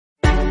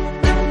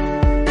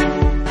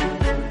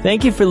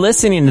Thank you for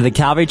listening to the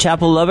Calvary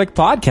Chapel Lubbock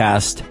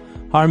podcast.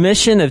 Our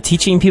mission of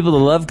teaching people to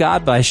love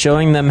God by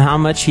showing them how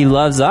much He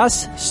loves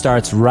us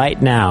starts right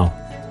now.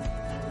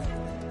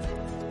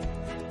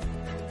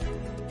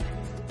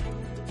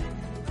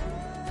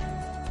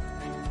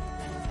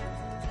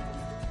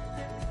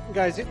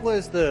 Guys, it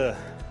was the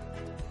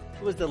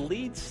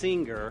lead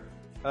singer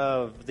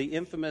of the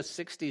infamous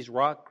 60s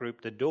rock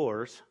group The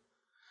Doors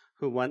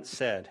who once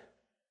said,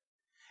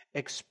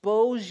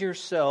 "Expose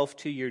yourself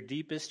to your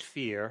deepest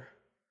fear.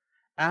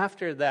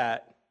 After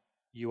that,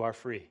 you are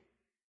free."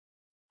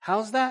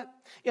 How's that?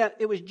 Yeah,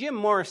 it was Jim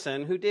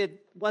Morrison who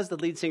was the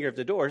lead singer of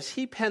The Doors.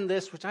 He penned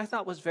this, which I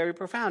thought was very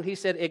profound. He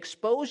said,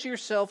 "Expose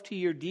yourself to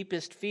your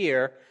deepest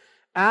fear.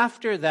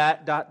 After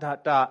that, ...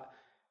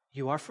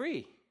 you are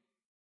free."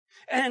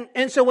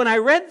 And so when I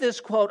read this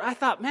quote, I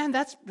thought, man,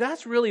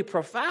 that's really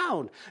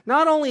profound.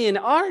 Not only in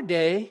our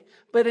day,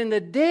 but in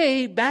the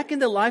day back in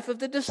the life of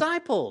the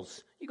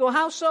disciples. You go,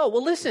 how so?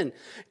 Well, listen,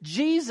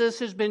 Jesus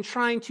has been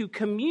trying to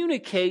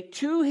communicate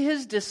to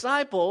his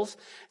disciples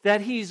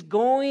that he's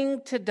going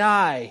to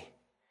die.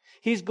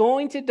 He's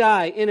going to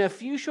die. In a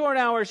few short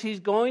hours, he's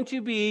going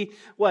to be,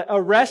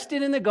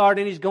 arrested in the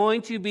garden. He's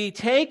going to be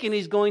taken.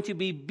 He's going to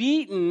be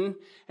beaten.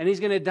 And he's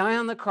going to die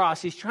on the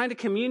cross. He's trying to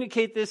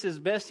communicate this as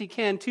best he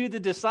can to the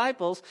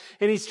disciples.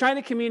 And he's trying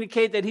to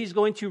communicate that he's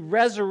going to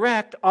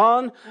resurrect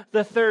on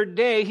the third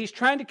day. He's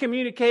trying to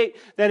communicate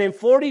that in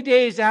 40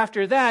 days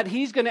after that,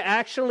 he's going to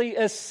actually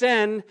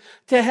ascend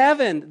to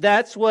heaven.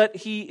 That's what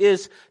he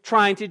is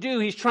trying to do.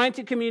 He's trying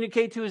to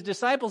communicate to his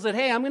disciples that,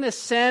 hey, I'm going to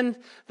send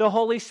the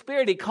Holy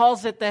Spirit. He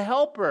calls it the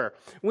helper.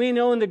 We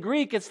know in the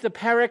Greek it's the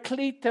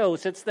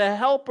parakletos. It's the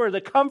helper,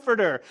 the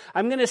comforter.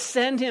 I'm going to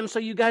send him so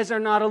you guys are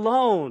not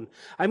alone.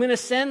 I'm going to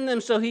send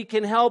them so he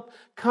can help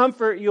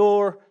comfort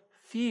your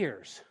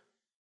fears.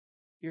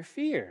 Your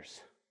fears.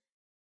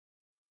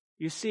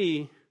 You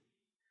see,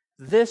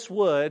 this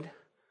would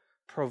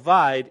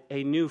provide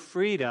a new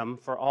freedom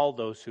for all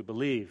those who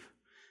believe,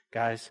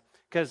 guys.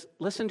 Because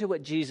listen to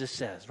what Jesus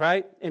says,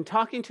 right? In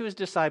talking to his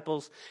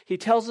disciples, he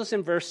tells us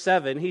in verse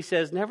 7, he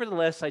says,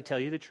 "Nevertheless, I tell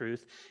you the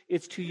truth,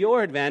 it's to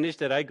your advantage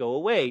that I go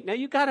away." Now,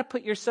 you got to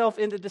put yourself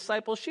in the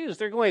disciples' shoes.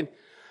 They're going,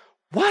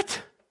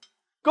 "What?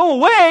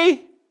 Go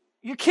away?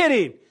 You're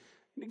kidding.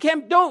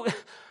 Don't."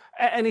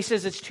 And he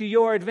says, "It's to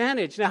your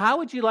advantage." Now, how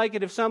would you like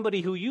it if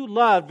somebody who you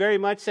love very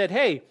much said,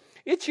 "Hey,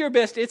 it's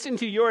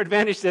into your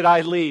advantage that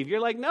I leave"? You're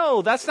like,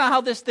 no, that's not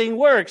how this thing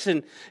works.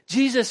 And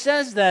Jesus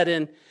says that,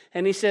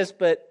 and he says,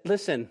 but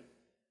listen,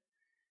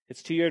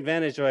 it's to your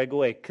advantage that I go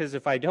away, because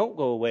if I don't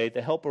go away,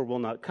 the helper will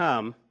not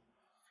come.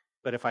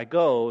 But if I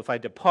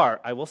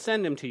depart, I will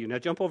send him to you. Now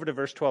jump over to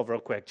verse 12 real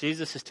quick.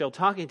 Jesus is still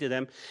talking to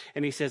them,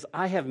 and he says,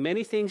 "I have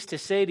many things to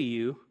say to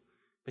you,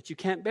 but you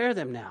can't bear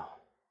them now."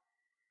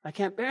 I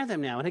can't bear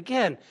them now. And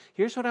again,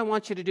 here's what I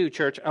want you to do,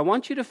 church. I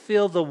want you to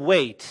feel the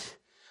weight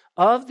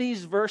of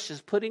these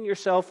verses, putting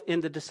yourself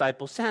in the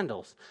disciples'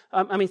 sandals.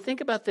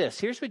 Think about this.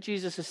 Here's what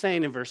Jesus is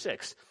saying in verse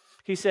 6.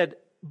 He said,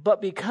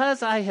 "But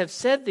because I have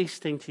said these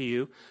things to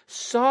you,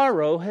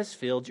 sorrow has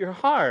filled your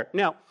heart."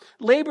 Now,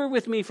 labor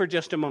with me for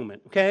just a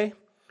moment, okay?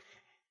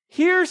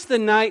 Here's the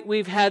night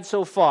we've had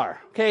so far,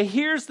 okay?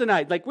 Here's the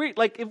night. Like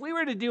if we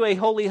were to do a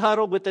holy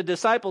huddle with the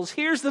disciples,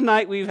 here's the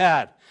night we've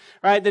had,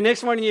 right? The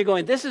next morning you're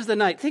going, this is the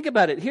night. Think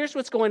about it. Here's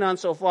what's going on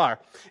so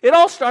far. It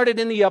all started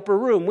in the upper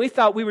room. We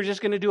thought we were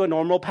just going to do a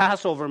normal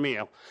Passover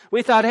meal.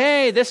 We thought,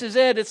 hey, this is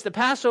it. It's the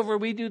Passover.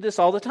 We do this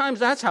all the time.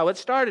 That's how it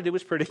started. It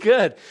was pretty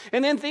good.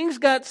 And then things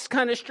got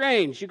kind of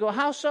strange. You go,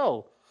 how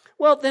so?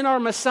 Well, then our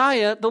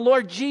Messiah, the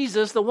Lord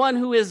Jesus, the one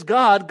who is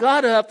God,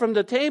 got up from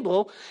the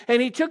table and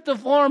he took the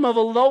form of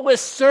a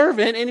lowest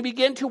servant and he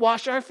began to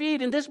wash our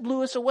feet, and this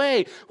blew us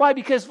away. Why?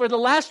 Because for the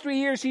last 3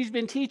 years he's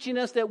been teaching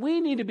us that we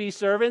need to be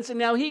servants, and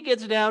now he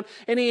gets down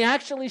and he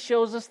actually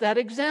shows us that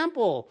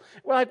example.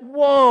 We're like,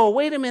 whoa,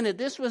 wait a minute,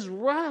 this was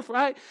rough,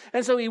 right?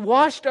 And so he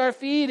washed our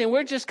feet, and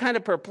we're just kind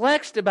of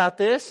perplexed about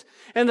this.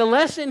 And the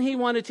lesson he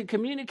wanted to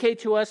communicate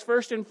to us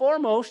first and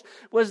foremost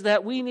was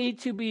that we need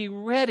to be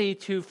ready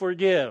to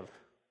forgive.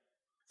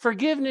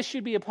 Forgiveness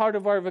should be a part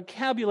of our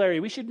vocabulary.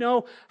 We should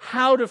know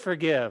how to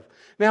forgive.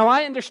 Now,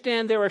 I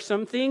understand there are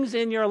some things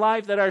in your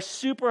life that are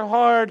super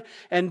hard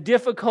and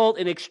difficult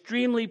and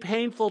extremely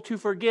painful to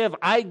forgive.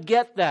 I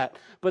get that.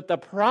 But the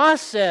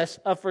process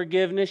of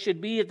forgiveness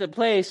should be at the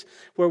place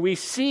where we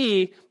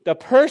see the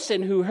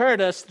person who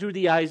hurt us through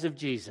the eyes of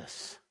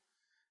Jesus.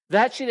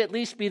 That should at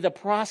least be the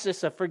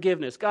process of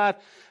forgiveness. God,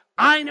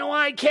 I know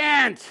I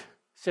can't,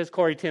 says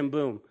Corrie ten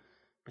Boom,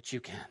 but you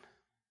can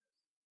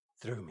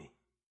through me.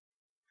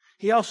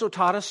 He also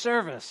taught us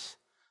service.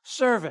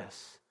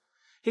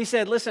 He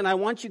said, listen, I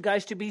want you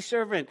guys to be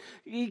servant.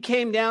 He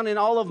came down, and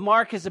all of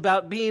Mark is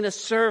about being a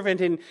servant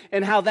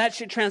and how that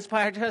should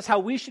transpire to us, how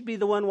we should be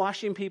the one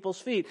washing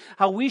people's feet,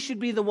 how we should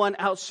be the one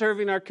out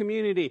serving our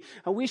community,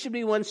 how we should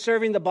be one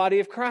serving the body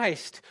of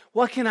Christ.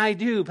 What can I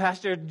do,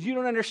 Pastor? You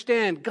don't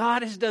understand.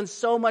 God has done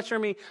so much for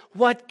me.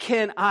 What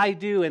can I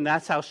do? And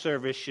that's how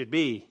service should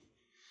be.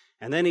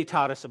 And then he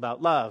taught us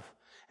about love.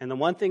 And the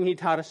one thing he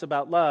taught us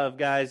about love,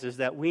 guys, is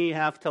that we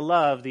have to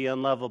love the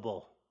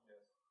unlovable.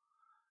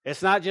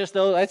 It's not just,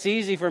 though, it's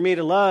easy for me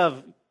to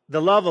love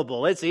the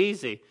lovable. It's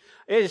easy.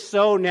 It is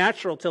so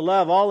natural to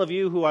love all of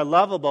you who are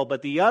lovable,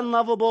 but the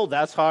unlovable,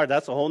 that's hard.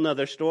 That's a whole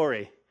nother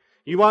story.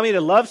 You want me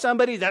to love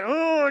somebody that,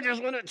 I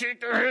just want to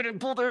take their head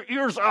and pull their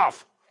ears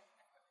off?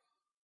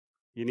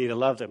 You need to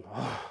love them.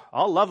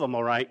 I'll love them,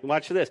 all right.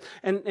 Watch this.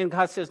 And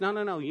God says,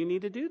 no, you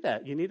need to do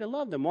that. You need to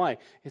love them. Why?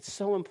 It's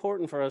so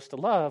important for us to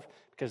love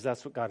because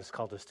that's what God has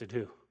called us to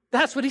do.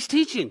 That's what he's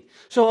teaching.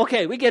 So,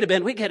 okay, we get it,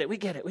 Ben. We get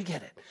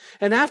it.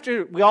 And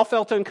after we all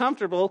felt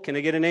uncomfortable, can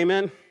I get an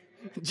amen?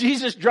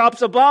 Jesus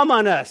drops a bomb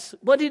on us.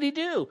 What did he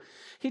do?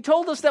 He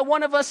told us that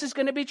one of us is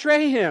going to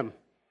betray him.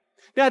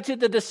 Now, to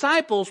the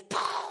disciples,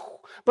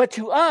 but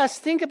to us,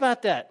 think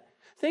about that.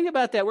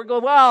 We're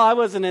going, well, I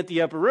wasn't at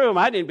the upper room.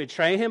 I didn't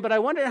betray him, but I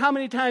wonder how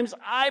many times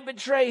I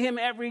betray him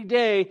every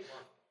day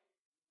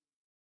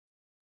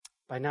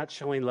by not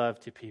showing love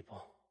to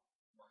people,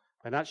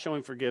 by not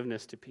showing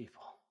forgiveness to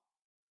people.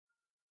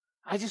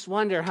 I just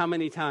wonder how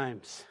many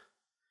times.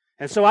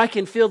 And so I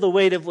can feel the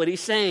weight of what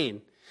he's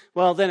saying.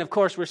 Well, then, of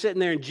course, we're sitting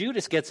there and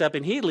Judas gets up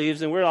and he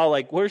leaves and we're all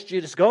like, where's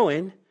Judas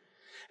going?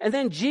 And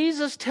then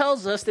Jesus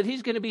tells us that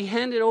he's going to be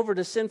handed over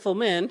to sinful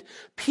men.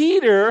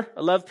 Peter,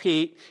 I love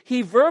Pete,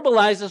 he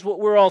verbalizes what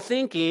we're all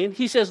thinking.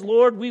 He says,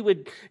 Lord,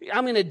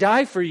 I'm going to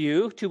die for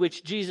you. To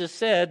which Jesus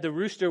said, the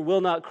rooster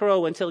will not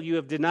crow until you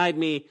have denied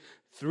me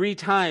 3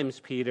 times,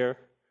 Peter.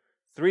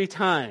 3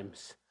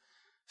 times.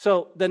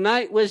 So the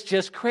night was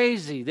just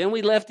crazy. Then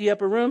we left the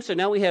upper room. So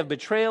now we have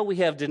betrayal, we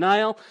have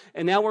denial,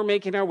 and now we're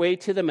making our way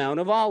to the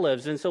Mount of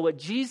Olives. And so what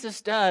Jesus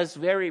does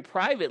very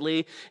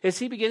privately is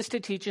he begins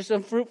to teach us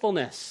on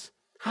fruitfulness.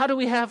 How do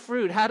we have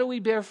fruit? How do we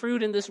bear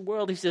fruit in this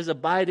world? He says,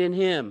 abide in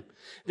him.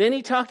 Then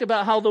he talked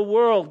about how the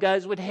world,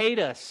 guys, would hate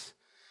us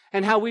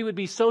and how we would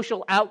be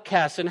social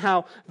outcasts and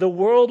how the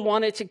world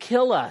wanted to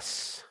kill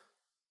us.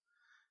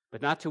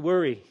 But not to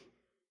worry.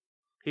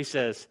 He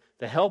says,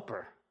 the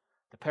helper,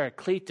 the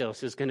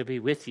Parakletos, is going to be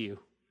with you.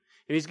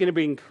 And he's going to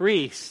bring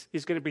peace.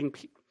 He's going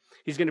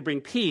to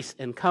bring peace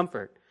and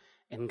comfort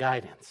and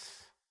guidance.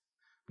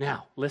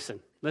 Now, listen.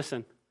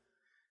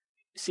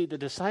 See, the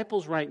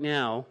disciples right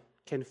now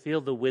can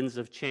feel the winds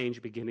of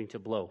change beginning to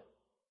blow.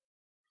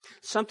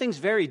 Something's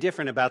very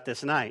different about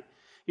this night.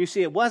 You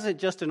see, it wasn't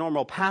just a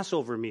normal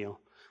Passover meal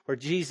where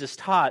Jesus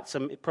taught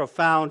some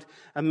profound,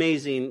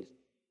 amazing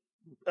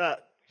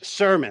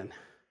sermon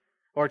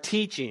or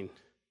teaching.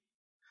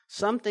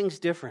 Something's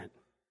different.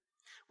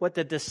 What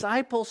the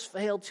disciples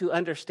failed to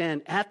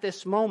understand at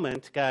this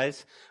moment,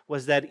 guys,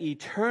 was that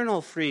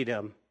eternal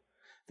freedom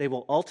they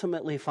will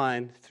ultimately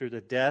find through the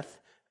death,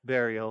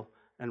 burial,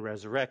 and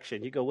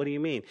resurrection. You go, what do you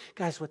mean?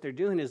 Guys, what they're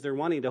doing is they're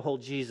wanting to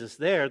hold Jesus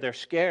there. They're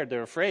scared.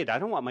 They're afraid. I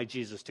don't want my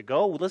Jesus to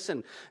go.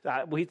 Listen,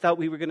 we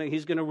thought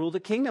he's going to rule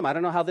the kingdom. I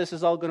don't know how this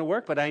is all going to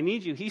work, but I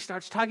need you. He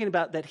starts talking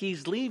about that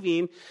he's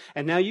leaving,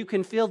 and now you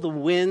can feel the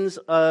winds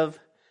of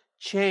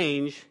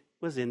change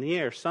was in the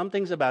air.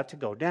 Something's about to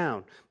go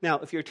down. Now,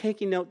 if you're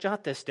taking note,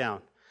 jot this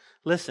down.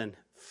 Listen,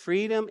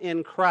 freedom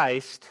in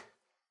Christ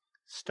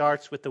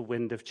starts with the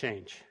wind of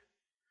change.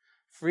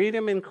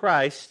 Freedom in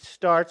Christ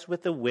starts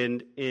with the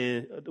wind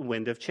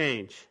of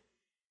change.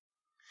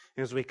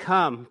 As we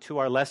come to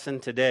our lesson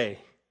today,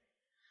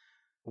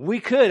 we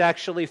could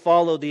actually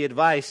follow the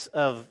advice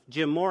of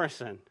Jim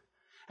Morrison.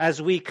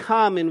 As we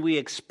come and we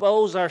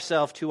expose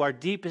ourselves to our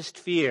deepest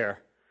fear,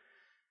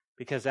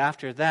 because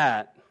after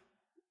that,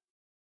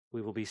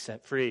 we will be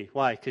set free.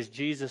 Why? Because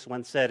Jesus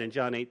once said in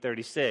John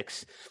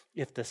 8:36,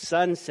 if the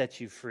Son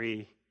sets you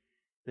free,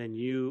 then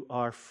you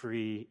are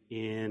free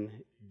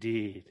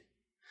indeed.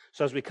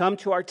 So as we come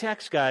to our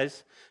text,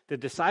 guys, the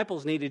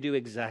disciples need to do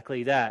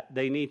exactly that.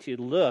 They need to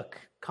look,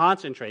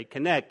 concentrate,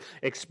 connect,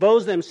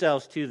 expose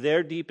themselves to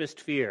their deepest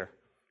fear.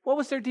 What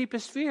was their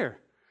deepest fear?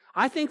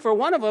 I think for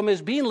one of them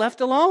is being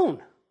left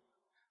alone.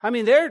 I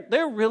mean,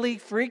 they're really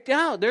freaked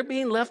out. They're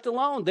being left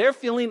alone. They're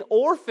feeling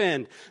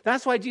orphaned.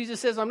 That's why Jesus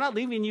says, I'm not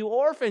leaving you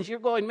orphans. You're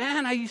going,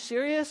 man, are you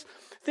serious?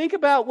 Think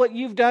about what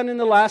you've done in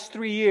the last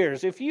 3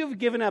 years. If you've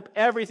given up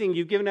everything,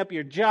 you've given up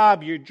your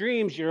job, your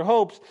dreams, your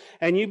hopes,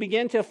 and you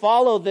begin to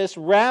follow this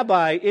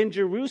rabbi in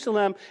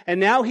Jerusalem, and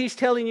now he's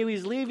telling you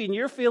he's leaving,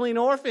 you're feeling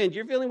orphaned.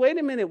 You're feeling, wait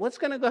a minute, what's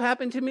going to go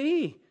happen to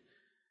me?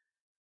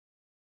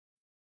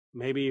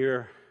 Maybe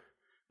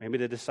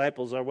the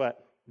disciples are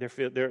what? They're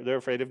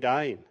afraid of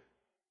dying.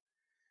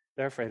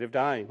 They're afraid of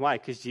dying. Why?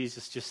 Because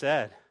Jesus just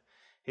said.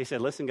 He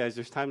said, listen, guys,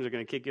 there's times they're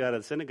going to kick you out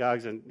of the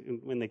synagogues, and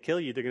when they kill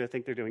you, they're going to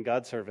think they're doing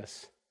God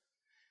service.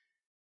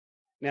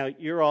 Now,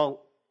 you're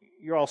all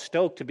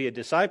stoked to be a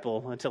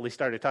disciple until he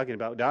started talking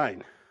about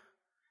dying.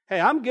 Hey,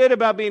 I'm good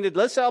about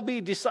let's all be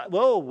disciples.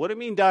 Whoa, what do you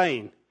mean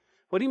dying?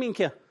 What do you mean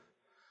kill?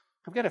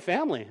 I've got a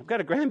family. I've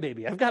got a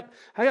grandbaby. I've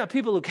got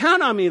people who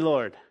count on me,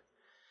 Lord.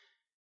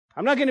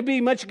 I'm not going to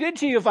be much good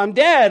to you if I'm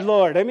dead,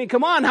 Lord. I mean,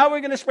 come on, how are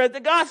we going to spread the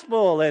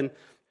gospel? And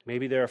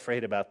maybe they're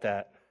afraid about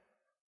that.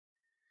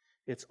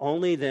 It's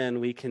only then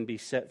we can be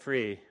set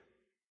free,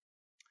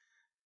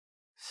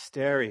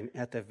 staring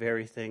at the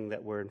very thing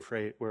that we're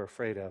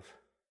afraid of.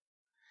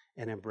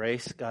 and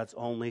embrace God's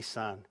only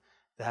Son.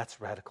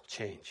 That's radical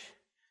change.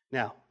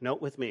 Now,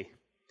 note with me,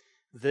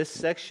 this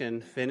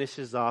section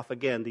finishes off,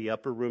 again, the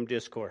upper room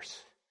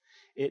discourse.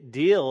 It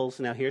deals,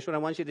 now here's what I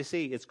want you to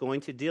see, it's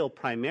going to deal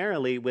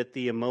primarily with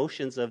the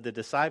emotions of the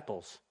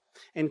disciples.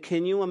 And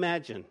can you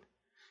imagine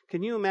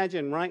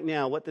right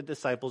now what the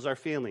disciples are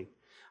feeling?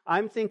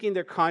 I'm thinking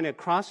they're kind of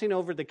crossing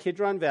over the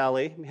Kidron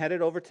Valley,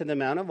 headed over to the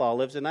Mount of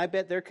Olives, and I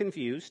bet they're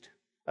confused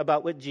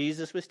about what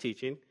Jesus was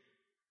teaching.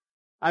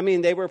 I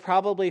mean, they were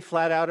probably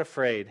flat out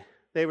afraid.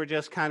 They were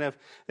just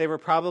they were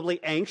probably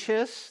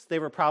anxious. They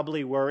were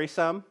probably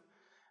worrisome.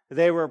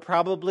 They were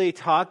probably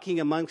talking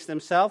amongst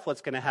themselves,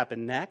 what's going to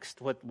happen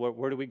next?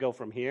 Where do we go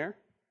from here?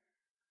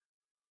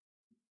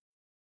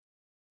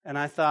 And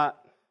I thought,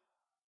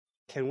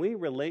 can we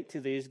relate to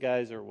these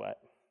guys or what?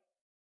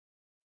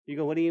 You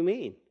go, what do you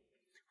mean?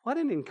 What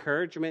an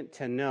encouragement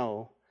to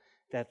know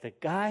that the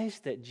guys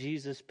that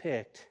Jesus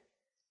picked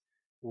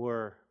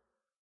were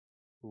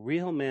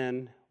real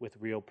men with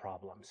real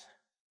problems.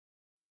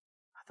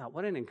 I thought,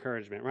 what an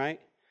encouragement, right?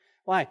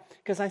 Why?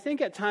 Because I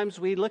think at times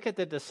we look at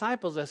the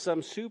disciples as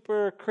some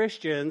super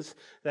Christians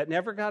that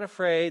never got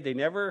afraid, they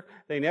never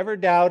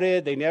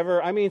doubted,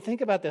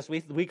 think about this.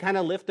 We kind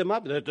of lift them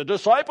up. The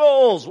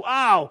disciples,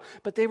 wow!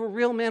 But they were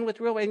real men with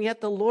real, and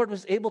yet the Lord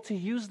was able to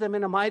use them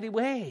in a mighty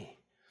way.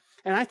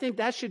 And I think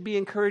that should be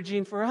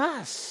encouraging for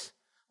us.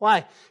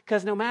 Why?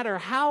 Because no matter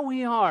how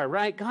we are,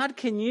 right, God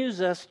can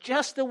use us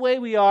just the way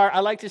we are. I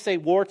like to say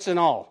warts and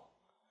all.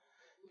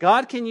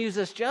 God can use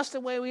us just the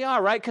way we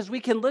are, right? Because we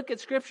can look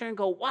at Scripture and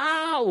go,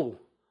 wow,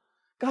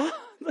 God,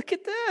 look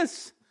at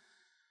this.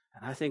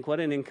 And I think what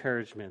an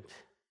encouragement.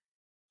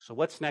 So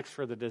what's next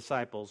for the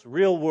disciples?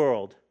 Real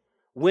world,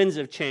 winds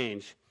of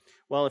change.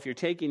 Well, if you're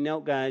taking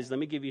note, guys, let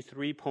me give you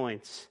 3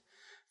 points.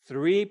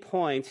 3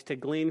 points to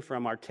glean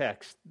from our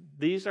text.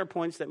 These are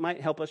points that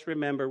might help us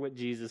remember what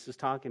Jesus is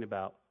talking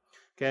about.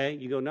 Okay,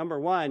 you go, number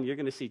 1, you're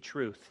going to see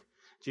truth.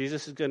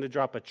 Jesus is going to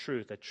drop a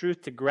truth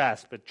to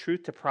grasp, a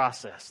truth to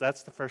process.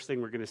 That's the first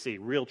thing we're going to see,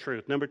 real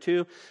truth. Number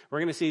 2, we're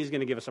going to see he's going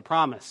to give us a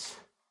promise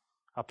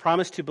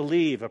to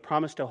believe, a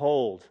promise to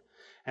hold.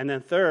 And then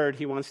third,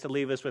 he wants to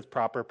leave us with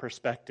proper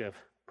perspective.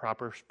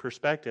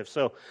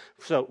 So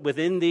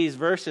within these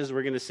verses,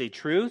 we're going to see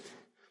truth,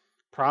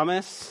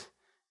 promise,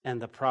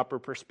 and the proper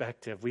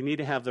perspective. We need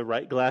to have the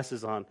right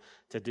glasses on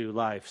to do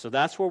life. So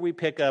that's where we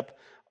pick up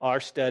our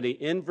study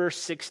in verse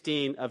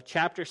 16 of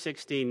chapter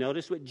 16.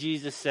 Notice what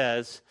Jesus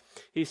says.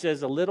 He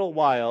says, a little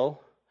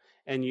while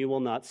and you will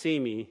not see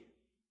me.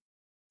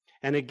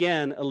 And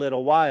again, a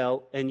little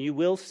while and you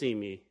will see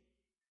me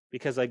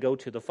because I go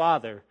to the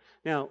Father.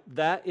 Now,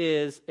 that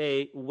is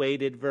a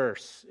weighted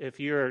verse. If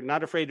you're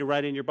not afraid to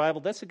write in your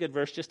Bible, that's a good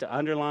verse just to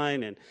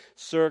underline and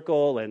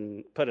circle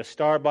and put a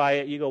star by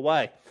it. You go,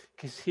 why?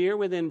 Because here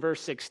within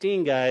verse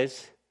 16,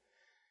 guys,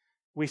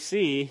 we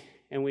see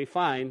and we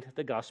find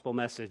the gospel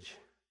message.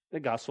 The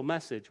gospel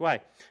message.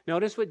 Why?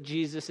 Notice what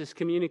Jesus is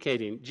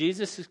communicating.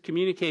 Jesus is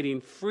communicating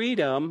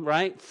freedom,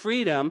 right?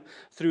 Freedom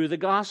through the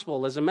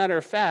gospel. As a matter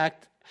of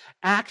fact,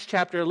 Acts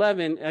chapter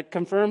 11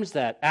 confirms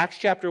that. Acts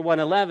chapter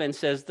 1:11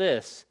 says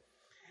this.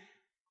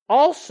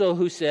 Also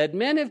who said,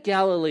 men of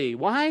Galilee,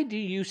 why do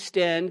you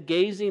stand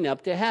gazing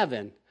up to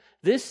heaven?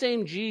 This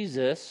same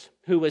Jesus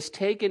who was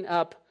taken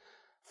up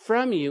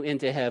from you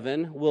into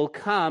heaven will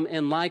come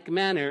in like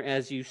manner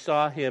as you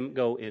saw him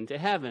go into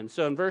heaven.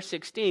 So in verse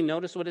 16,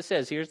 notice what it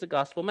says. Here's the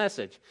gospel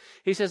message.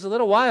 He says, a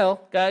little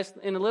while, guys,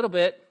 in a little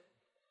bit,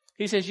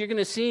 he says, you're going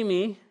to see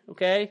me,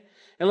 okay?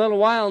 In a little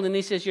while, and then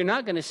he says, you're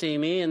not going to see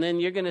me, and then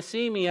you're going to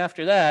see me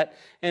after that,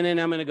 and then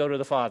I'm going to go to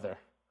the Father,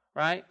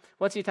 right?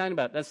 What's he talking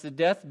about? That's the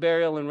death,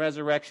 burial, and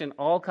resurrection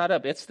all caught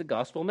up. It's the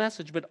gospel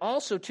message. But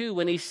also, too,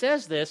 when he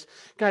says this,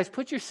 guys,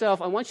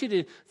 I want you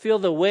to feel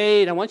the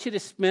weight. I want you to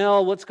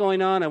smell what's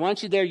going on. I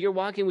want you there. You're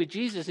walking with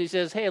Jesus. He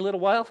says, hey, a little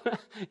while,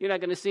 you're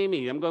not going to see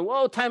me. I'm going,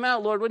 whoa, time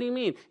out, Lord. What do you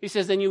mean? He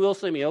says, then you will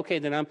see me. Okay,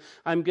 then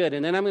I'm good.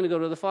 And then I'm going to go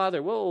to the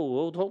Father.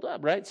 Whoa, hold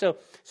up, right? So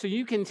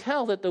you can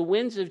tell that the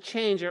winds of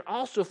change are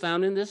also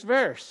found in this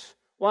verse.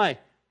 Why?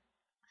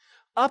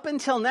 Up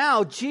until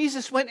now,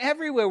 Jesus went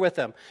everywhere with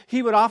them.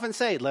 He would often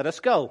say, let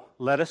us go,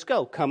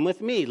 come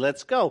with me,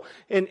 let's go.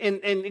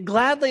 And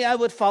gladly I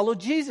would follow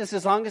Jesus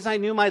as long as I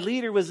knew my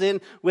leader was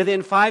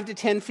within 5 to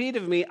 10 feet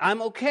of me.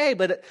 I'm okay.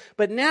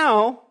 But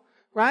now,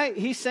 right,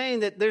 he's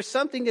saying that there's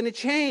something going to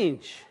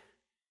change.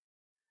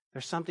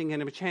 There's something going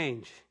to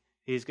change.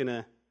 He's going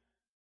to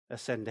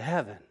ascend to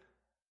heaven.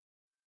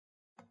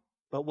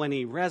 But when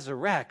he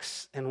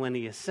resurrects and when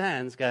he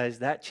ascends, guys,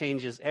 that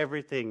changes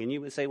everything. And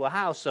you would say, well,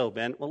 how so,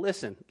 Ben? Well,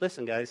 listen,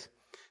 guys.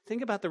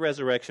 Think about the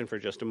resurrection for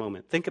just a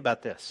moment. Think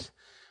about this.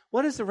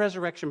 What does the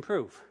resurrection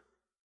prove?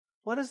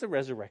 What does the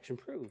resurrection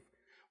prove?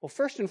 Well,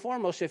 first and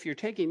foremost, if you're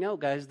taking note,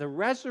 guys, the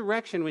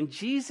resurrection, when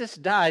Jesus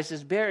dies,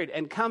 is buried,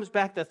 and comes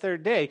back the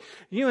third day,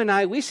 you and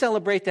I, we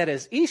celebrate that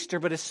as Easter,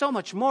 but it's so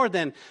much more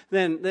than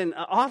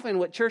often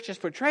what churches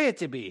portray it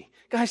to be.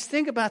 Guys,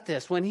 think about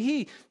this. When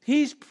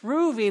he's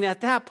proving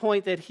at that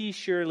point that he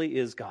surely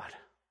is God.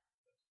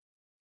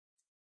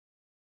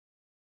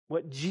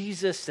 What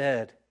Jesus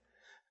said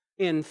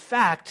In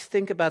fact,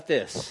 think about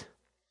this.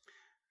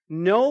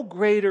 No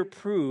greater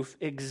proof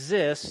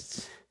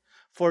exists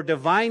for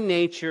divine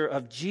nature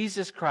of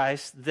Jesus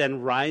Christ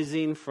than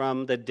rising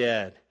from the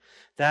dead.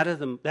 That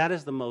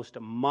is the most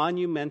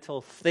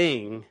monumental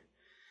thing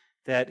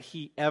that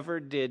he ever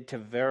did to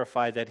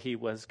verify that he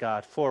was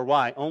God. For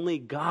why? Only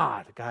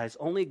God, guys,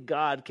 only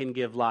God can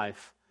give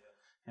life,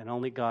 and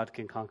only God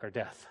can conquer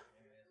death.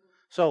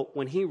 So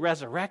when he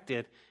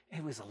resurrected, he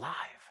was alive.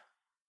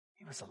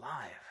 He was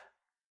alive.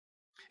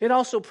 It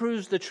also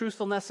proves the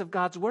truthfulness of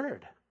God's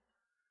word.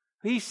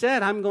 He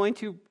said, I'm going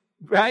to,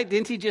 right?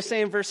 Didn't he just say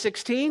in verse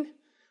 16?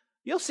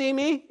 You'll see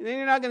me, and then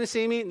you're not going to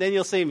see me, and then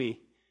you'll see me.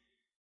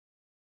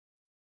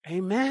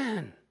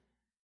 Amen.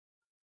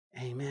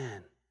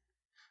 Amen.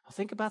 Well,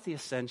 think about the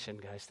ascension,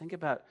 guys. Think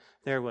about,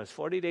 there it was,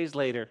 40 days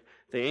later,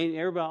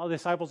 all the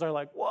disciples are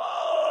like,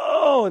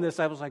 whoa! And the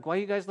disciples are like, why are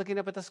you guys looking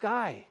up at the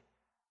sky?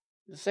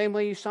 The same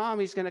way you saw him,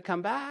 he's going to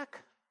come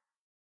back.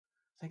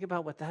 Think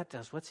about what that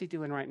does. What's he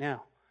doing right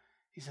now?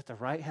 He's at the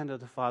right hand of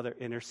the Father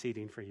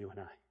interceding for you and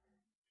I.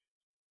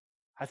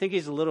 I think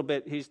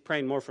he's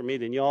praying more for me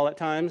than y'all at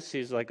times.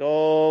 He's like,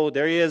 oh,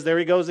 there he is. There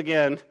he goes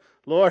again.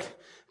 Lord,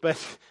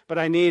 but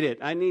I need it.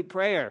 I need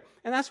prayer.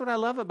 And that's what I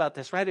love about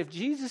this, right? If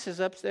Jesus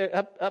is up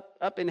there,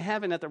 up in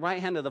heaven at the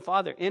right hand of the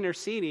Father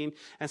interceding,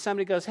 and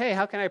somebody goes, hey,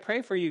 how can I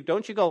pray for you?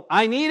 Don't you go,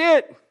 I need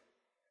it.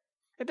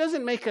 It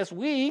doesn't make us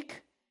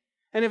weak.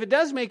 And if it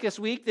does make us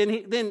weak,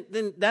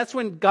 then that's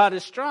when God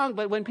is strong.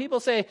 But when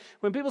people say,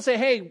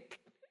 hey,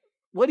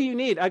 what do you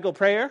need? I go,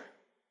 prayer.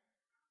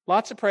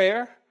 Lots of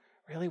prayer.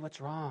 Really,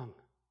 what's wrong?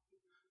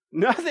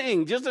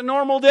 Nothing. Just a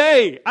normal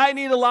day. I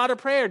need a lot of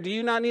prayer. Do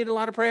you not need a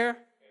lot of prayer?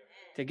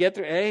 To get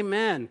through?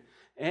 Amen.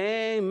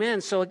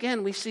 Amen. So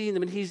again, we see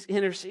that he's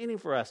interceding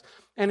for us.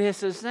 And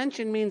his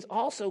ascension means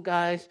also,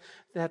 guys,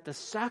 that the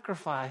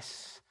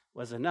sacrifice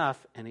was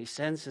enough, and he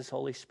sends his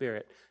Holy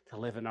Spirit to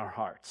live in our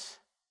hearts.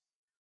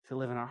 To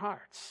live in our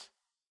hearts.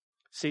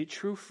 See,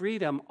 true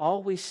freedom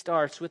always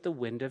starts with the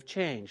wind of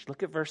change.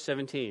 Look at verse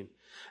 17.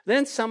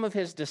 Then some of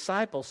his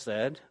disciples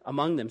said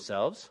among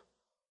themselves,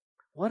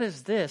 what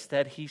is this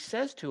that he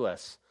says to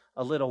us?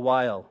 A little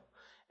while,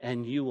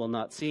 and you will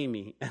not see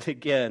me. And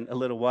again, a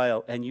little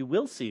while, and you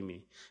will see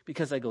me,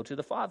 because I go to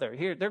the Father.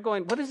 Here, they're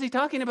going, what is he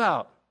talking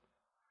about?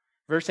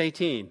 Verse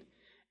 18.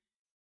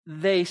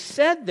 They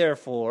said,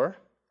 therefore,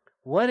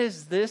 what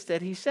is this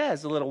that he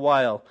says? A little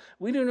while.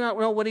 We do not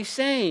know what he's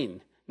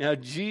saying. Now,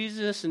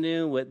 Jesus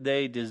knew what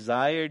they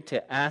desired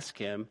to ask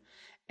him,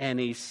 and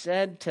he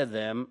said to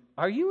them,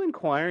 are you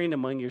inquiring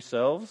among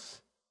yourselves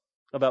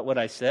about what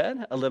I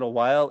said? A little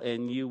while,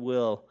 and you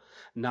will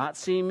not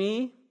see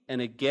me.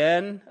 And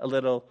again, a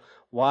little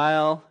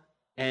while,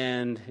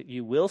 and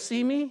you will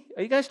see me.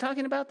 Are you guys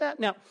talking about that?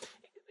 Now,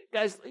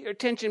 guys, your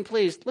attention,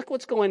 please. Look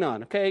what's going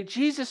on, okay?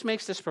 Jesus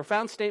makes this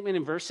profound statement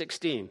in verse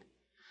 16,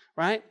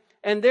 right?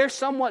 And they're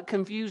somewhat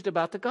confused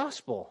about the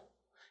gospel.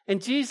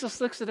 And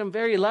Jesus looks at them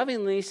very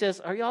lovingly. He says,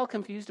 are y'all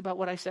confused about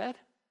what I said?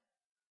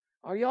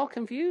 Are y'all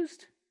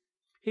confused?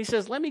 He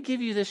says, let me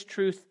give you this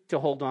truth to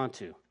hold on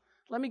to.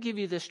 Let me give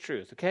you this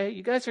truth, okay?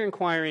 You guys are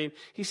inquiring.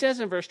 He says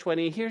in verse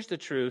 20, here's the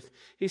truth.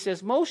 He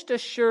says, most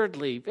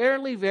assuredly,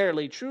 verily,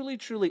 verily, truly,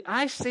 truly,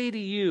 I say to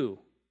you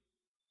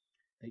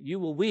that you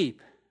will weep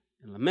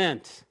and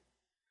lament,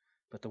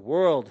 but the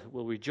world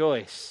will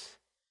rejoice.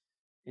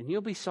 And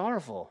you'll be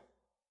sorrowful,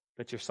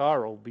 but your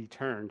sorrow will be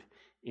turned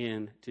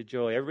into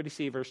joy. Everybody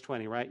see verse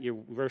 20, right?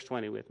 You're verse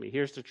 20 with me.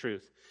 Here's the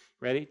truth.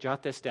 Ready?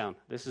 Jot this down.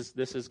 This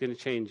is going to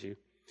change you.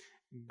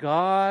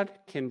 God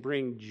can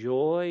bring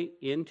joy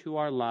into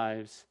our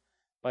lives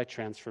by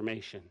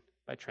transformation.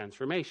 By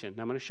transformation.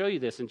 Now, I'm going to show you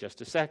this in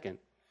just a second.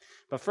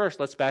 But first,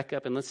 let's back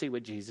up and let's see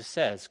what Jesus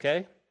says,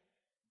 okay?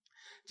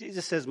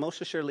 Jesus says,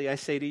 most assuredly, I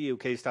say to you,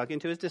 okay, he's talking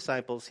to his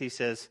disciples. He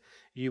says,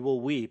 you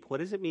will weep. What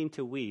does it mean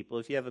to weep? Well,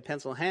 if you have a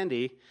pencil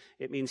handy,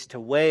 it means to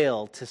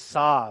wail, to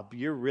sob.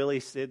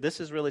 This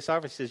is really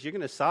sorrowful. He says, you're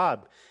going to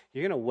sob.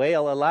 You're going to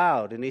wail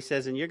aloud. And he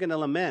says, and you're going to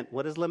lament.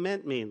 What does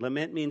lament mean?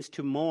 Lament means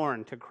to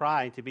mourn, to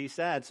cry, to be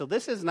sad. So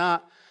this is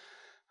not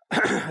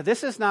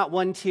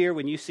one tear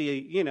when you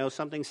see,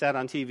 something sad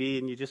on TV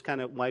and you just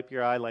kind of wipe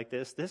your eye like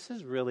this. This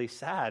is really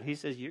sad. He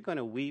says, you're going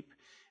to weep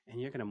and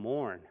you're going to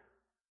mourn.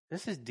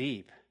 This is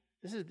deep.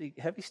 This is the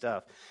heavy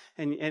stuff.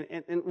 And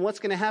what's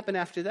going to happen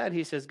after that?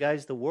 He says,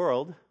 guys, the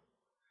world.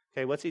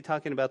 Okay, what's he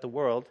talking about, the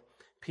world?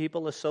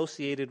 People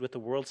associated with the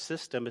world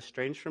system,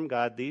 estranged from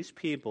God, these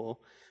people,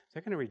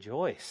 they're going to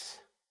rejoice.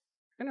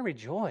 They're going to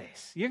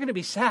rejoice. You're going to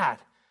be sad,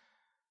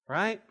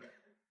 right?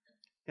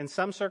 In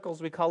some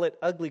circles, we call it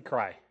ugly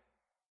cry,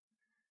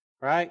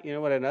 right? You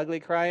know what an ugly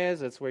cry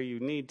is? It's where you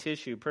need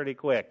tissue pretty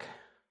quick.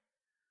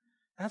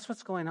 That's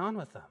what's going on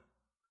with them.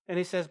 And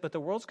he says, but the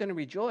world's going to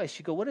rejoice.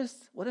 You go, what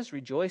does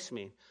rejoice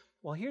mean?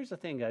 Well, here's the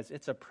thing, guys.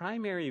 It's a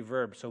primary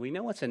verb, so we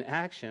know it's an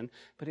action,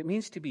 but it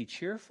means to be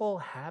cheerful,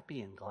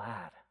 happy, and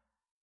glad.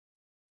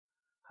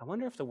 I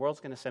wonder if the world's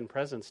going to send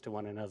presents to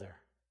one another.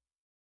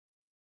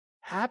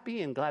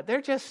 Happy and glad.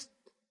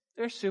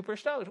 They're super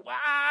stoked.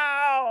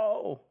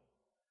 Wow!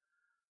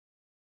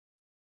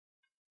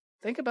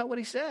 Think about what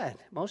he said.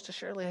 Most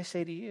assuredly I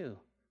say to you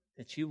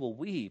that you will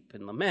weep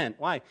and lament.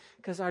 Why?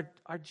 Because our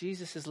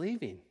Jesus is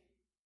leaving.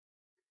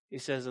 He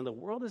says, and the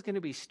world is going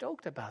to be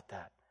stoked about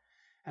that.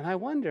 And I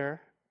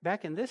wonder,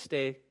 back in this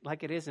day,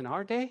 like it is in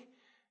our day,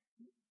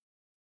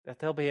 that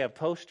they'll have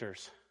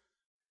posters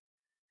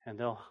and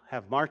they'll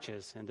have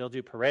marches and they'll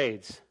do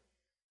parades.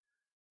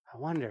 I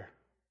wonder.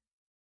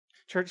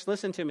 Church,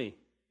 listen to me.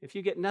 If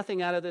you get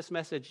nothing out of this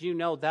message, you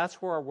know that's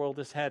where our world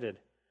is headed.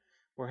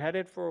 We're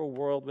headed for a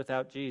world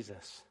without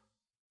Jesus.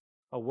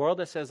 A world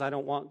that says, I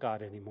don't want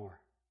God anymore.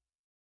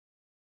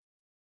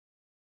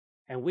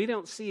 And we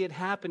don't see it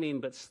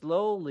happening, but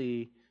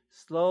slowly,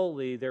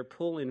 they're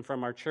pulling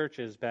from our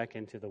churches back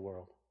into the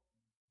world.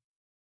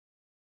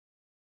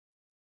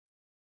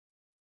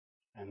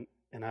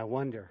 And I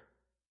wonder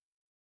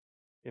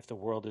if the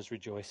world is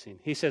rejoicing.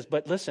 He says,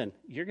 but listen,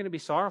 you're going to be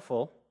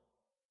sorrowful,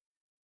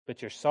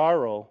 but your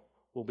sorrow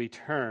will be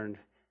turned.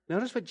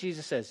 Notice what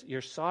Jesus says,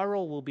 your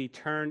sorrow will be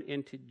turned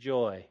into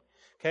joy.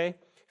 Okay?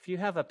 If you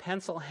have a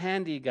pencil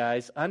handy,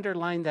 guys,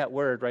 underline that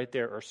word right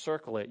there or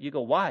circle it. You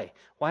go, why?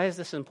 Why is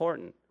this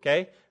important?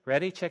 Okay?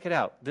 Ready? Check it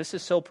out. This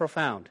is so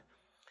profound.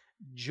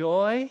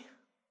 Joy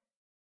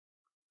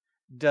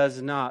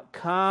does not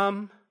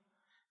come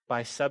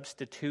by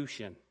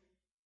substitution.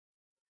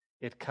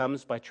 It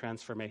comes by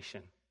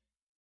transformation.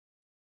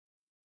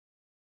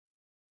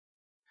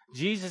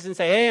 Jesus didn't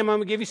say, hey, I'm going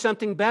to give you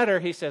something better.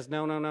 He says,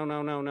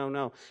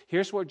 no.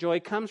 Here's where joy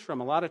comes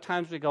from. A lot of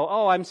times we go,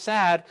 oh, I'm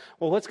sad.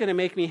 Well, what's going to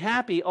make me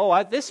happy?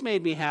 Oh, this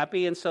made me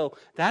happy. And so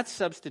that's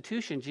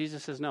substitution.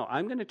 Jesus says, no,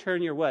 I'm going to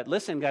turn your what?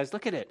 Listen, guys,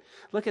 look at it.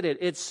 Look at it.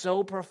 It's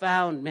so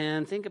profound,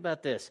 man. Think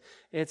about this.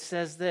 It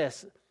says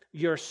this,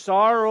 your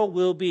sorrow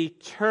will be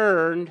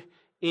turned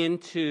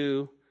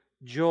into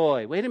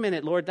joy. Wait a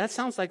minute, Lord, that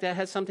sounds like that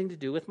has something to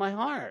do with my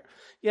heart.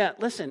 Yeah,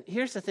 listen,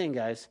 here's the thing,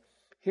 guys.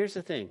 Here's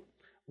the thing.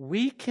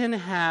 We can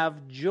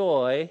have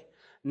joy,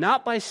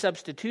 not by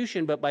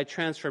substitution, but by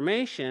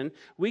transformation.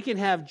 We can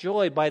have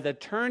joy by the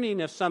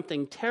turning of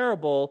something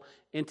terrible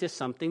into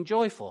something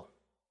joyful.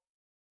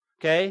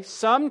 Okay?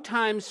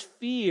 Sometimes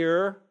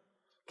fear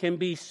can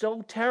be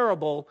so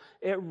terrible,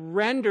 it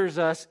renders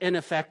us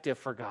ineffective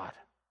for God.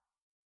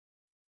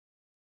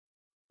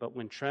 But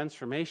when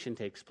transformation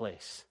takes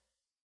place,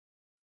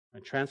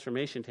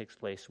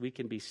 we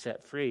can be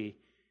set free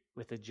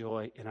with a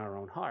joy in our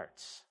own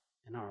hearts.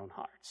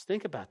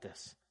 Think about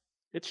this.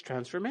 It's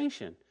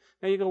transformation.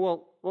 Now you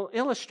go, well,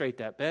 illustrate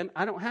that, Ben.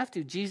 I don't have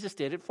to. Jesus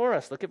did it for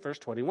us. Look at verse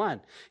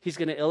 21. He's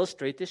going to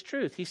illustrate this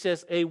truth. He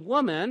says, a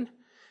woman,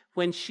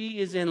 when she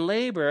is in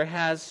labor,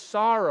 has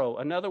sorrow.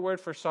 Another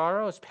word for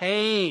sorrow is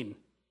pain.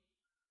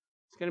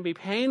 It's going to be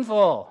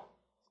painful.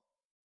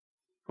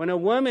 When a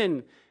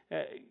woman,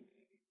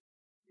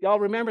 y'all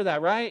remember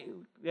that, right?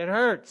 It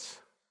hurts.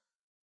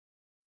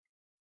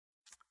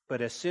 But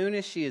as soon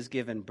as she is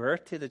given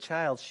birth to the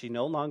child, she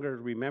no longer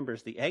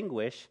remembers the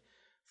anguish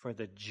for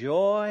the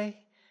joy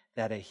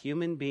that a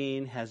human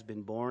being has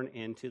been born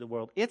into the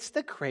world. It's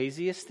the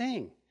craziest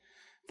thing.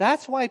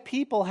 That's why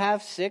people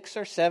have 6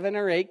 or 7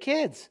 or 8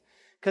 kids.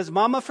 Because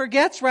mama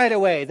forgets right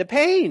away the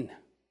pain.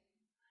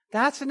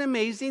 That's an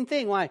amazing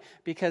thing. Why?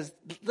 Because,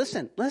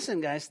 listen,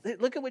 guys,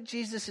 look at what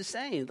Jesus is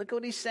saying. Look at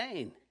what he's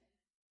saying.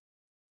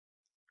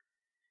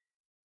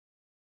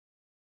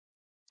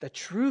 The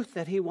truth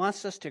that he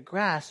wants us to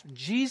grasp,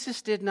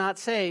 Jesus did not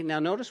say, now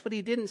notice what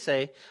he didn't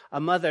say, a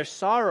mother's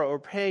sorrow or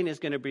pain is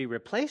going to be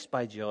replaced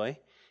by joy.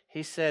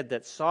 He said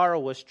that sorrow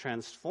was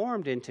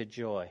transformed into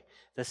joy.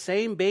 The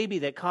same baby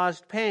that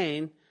caused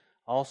pain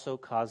also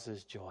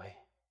causes joy.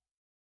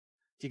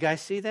 Do you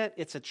guys see that?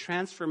 It's a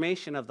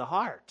transformation of the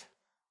heart.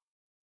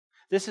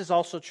 This is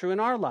also true in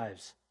our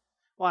lives.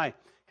 Why?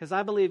 Because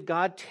I believe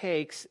God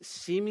takes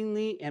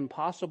seemingly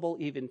impossible,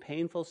 even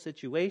painful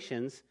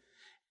situations,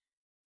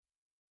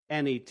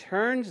 and he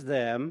turns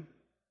them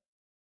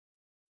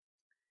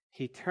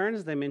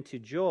into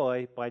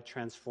joy by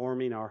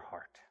transforming our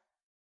heart.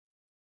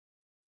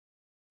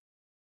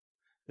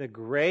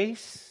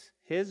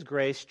 His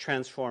grace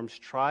transforms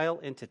trial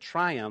into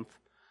triumph,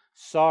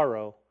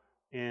 sorrow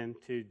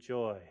into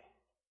joy.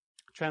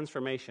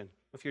 Transformation.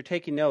 If you're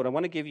taking note, I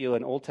want to give you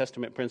an Old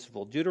Testament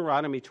principle.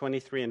 Deuteronomy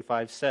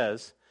 23:5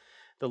 says,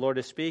 the Lord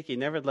is speaking,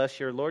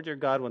 nevertheless your Lord your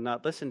God will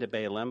not listen to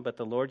Balaam, but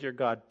the Lord your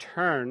God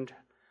turned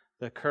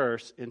the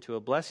curse into a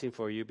blessing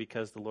for you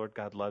because the Lord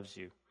God loves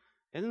you.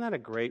 Isn't that a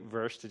great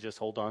verse to just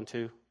hold on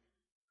to?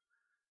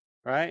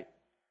 Right?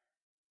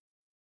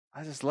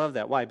 I just love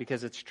that. Why?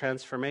 Because it's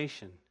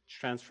transformation. It's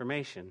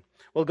transformation.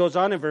 Well, it goes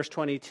on in verse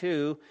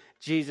 22.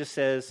 Jesus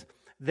says,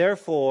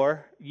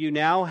 therefore, you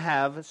now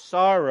have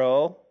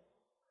sorrow,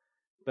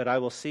 but I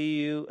will see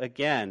you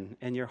again,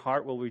 and your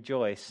heart will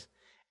rejoice,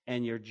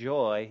 and your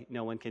joy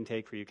no one can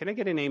take for you. Can I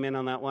get an amen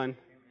on that one? Amen.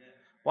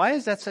 Why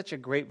is that such a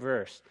great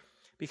verse?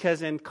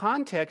 Because in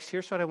context,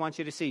 here's what I want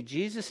you to see.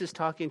 Jesus is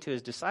talking to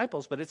his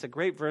disciples, but it's a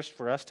great verse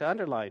for us to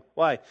underline.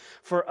 Why?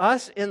 For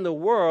us in the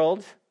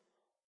world,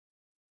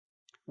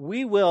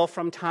 we will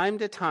from time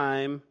to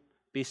time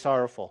be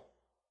sorrowful.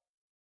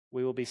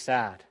 We will be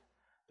sad.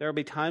 There will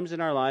be times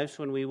in our lives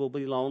when we will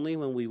be lonely,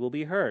 when we will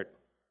be hurt.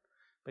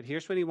 But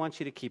here's what he wants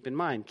you to keep in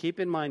mind. Keep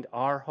in mind,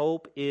 our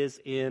hope is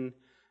in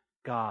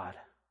God.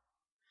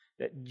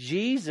 That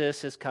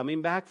Jesus is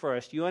coming back for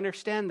us. You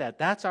understand that?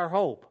 That's our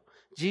hope.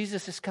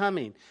 Jesus is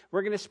coming.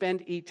 We're going to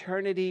spend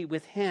eternity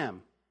with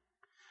him.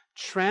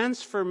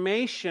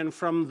 Transformation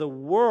from the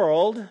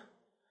world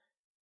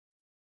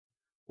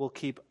will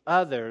keep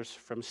others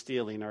from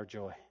stealing our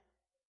joy.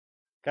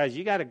 Guys,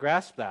 you got to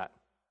grasp that.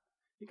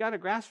 You got to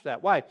grasp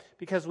that. Why?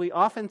 Because we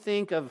often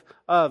think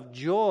of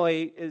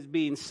joy as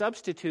being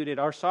substituted,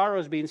 our sorrow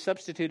is being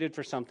substituted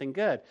for something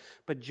good.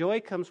 But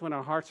joy comes when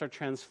our hearts are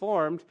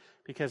transformed,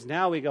 because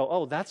now we go,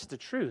 oh, that's the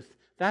truth.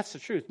 That's the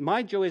truth.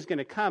 My joy is going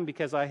to come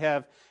because I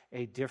have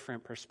a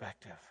different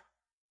perspective.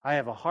 I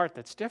have a heart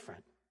that's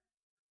different.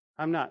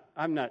 I'm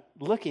not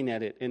looking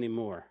at it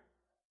anymore.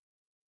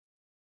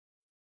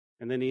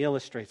 And then he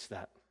illustrates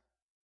that.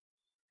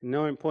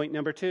 Knowing point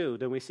number 2,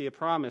 then we see a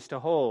promise to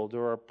hold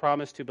or a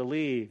promise to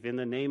believe in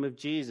the name of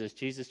Jesus.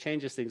 Jesus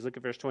changes things. Look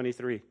at verse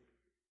 23.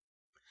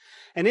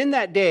 And in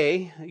that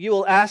day you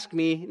will ask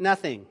me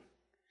nothing.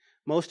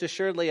 Most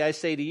assuredly I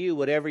say to you,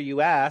 whatever you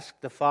ask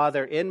the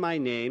Father in my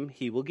name,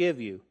 he will give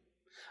you.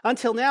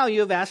 Until now you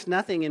have asked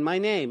nothing in my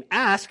name.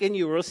 Ask and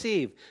you will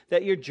receive,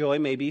 that your joy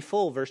may be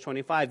full. Verse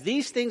 25.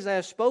 These things I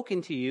have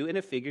spoken to you in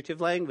a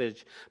figurative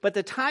language. But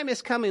the time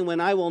is coming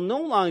when I will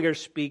no longer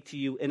speak to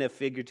you in a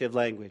figurative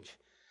language,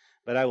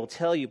 but I will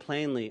tell you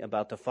plainly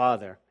about the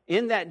Father.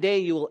 In that day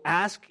you will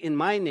ask in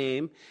my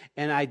name,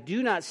 and I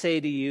do not say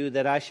to you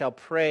that I shall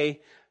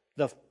pray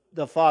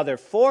the Father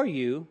for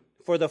you,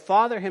 for the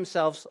Father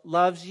himself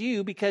loves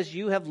you because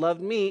you have loved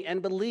me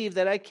and believe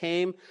that I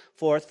came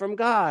forth from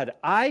God.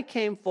 I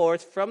came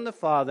forth from the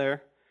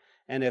Father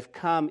and have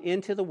come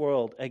into the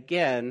world.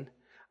 Again,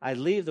 I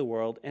leave the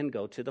world and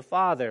go to the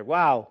Father.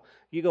 Wow.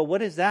 You go,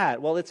 what is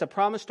that? Well, it's a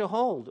promise to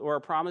hold or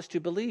a promise to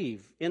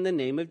believe in the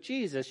name of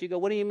Jesus. You go,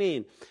 what do you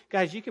mean?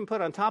 Guys, you can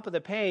put on top of the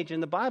page in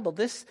the Bible,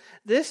 this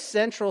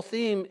central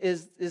theme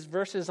is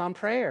verses on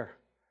prayer.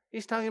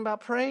 He's talking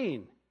about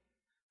praying.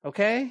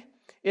 Okay?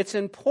 It's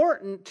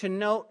important to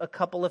note a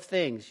couple of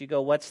things. You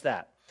go, what's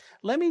that?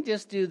 Let me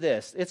just do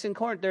this. It's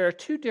important. There are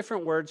 2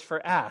 different words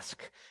for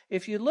ask.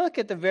 If you look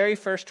at the very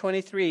first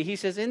 23, he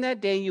says, in that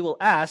day you will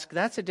ask.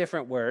 That's a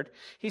different word.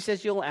 He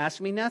says, you'll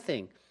ask me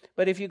nothing.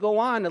 But if you go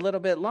on a little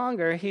bit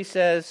longer, he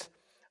says,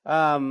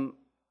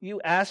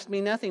 you asked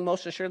me nothing.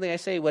 Most assuredly I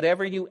say,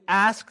 whatever you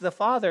ask the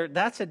Father,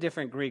 that's a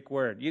different Greek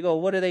word. You go,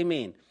 what do they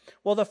mean?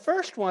 Well, the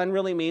first one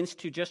really means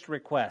to just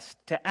request,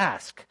 to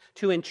ask,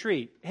 to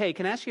entreat. Hey,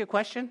 can I ask you a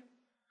question?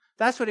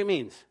 That's what it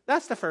means.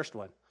 That's the first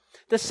one.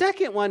 The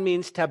second one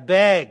means to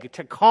beg,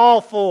 to call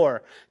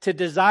for, to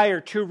desire,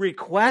 to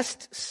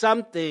request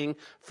something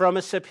from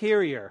a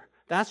superior.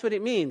 That's what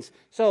it means.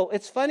 So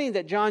it's funny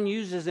that John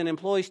uses and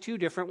employs 2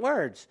 different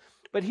words.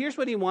 But here's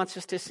what he wants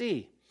us to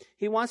see.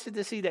 He wants us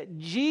to see that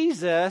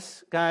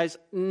Jesus, guys,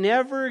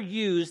 never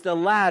used the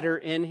latter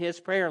in his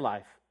prayer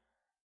life.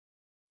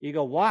 You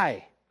go,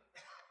 why?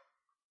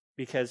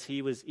 Because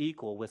he was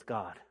equal with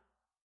God.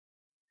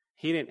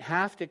 He didn't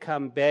have to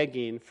come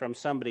begging from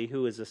somebody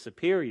who is a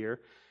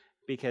superior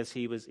because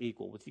he was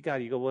equal with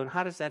God. You go, well,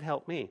 how does that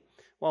help me?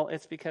 Well,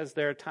 it's because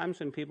there are times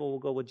when people will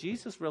go, well,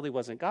 Jesus really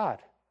wasn't God.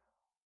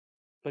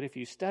 But if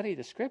you study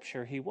the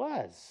scripture, he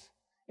was.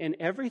 And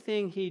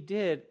everything he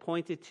did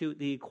pointed to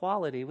the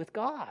equality with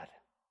God.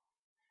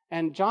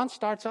 And John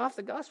starts off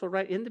the gospel,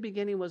 right? In the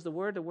beginning was the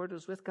Word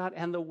was with God,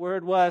 and the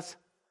Word was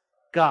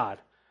God.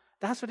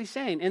 That's what he's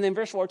saying. And then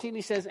verse 14,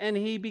 he says, and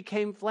he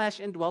became flesh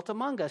and dwelt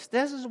among us.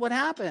 This is what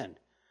happened.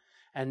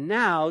 And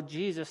now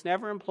Jesus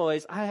never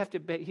employs, I have to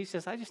beg. He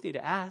says, I just need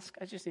to ask.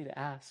 I just need to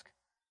ask.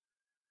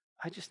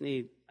 I just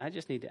need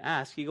to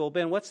ask. You go,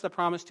 Ben, what's the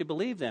promise to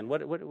believe then?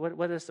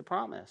 What is the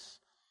promise?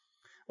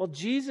 Well,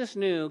 Jesus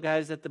knew,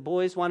 guys, that the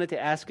boys wanted to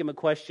ask him a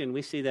question.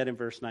 We see that in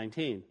verse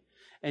 19.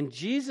 And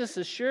Jesus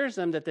assures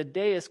them that the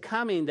day is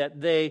coming that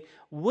they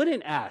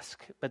wouldn't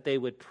ask, but they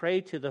would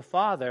pray to the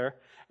Father,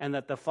 and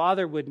that the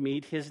Father would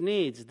meet his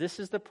needs. This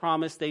is the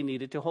promise they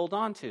needed to hold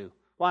on to.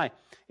 Why?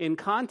 In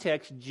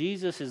context,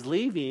 Jesus is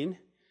leaving,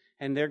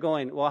 and they're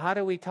going, well, how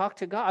do we talk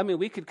to God? I mean,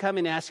 we could come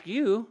and ask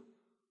you,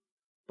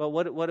 but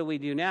what do we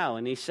do now?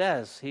 And he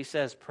says,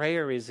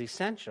 prayer is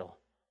essential.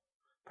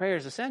 Prayer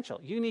is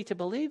essential. You need to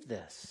believe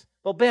this.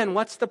 Well, Ben,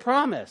 what's the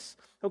promise?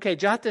 Okay,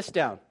 jot this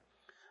down.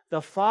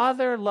 The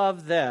Father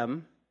loved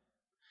them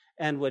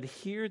and would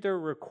hear their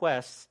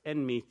requests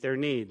and meet their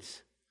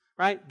needs.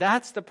 Right?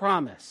 That's the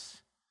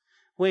promise.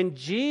 When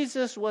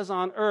Jesus was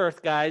on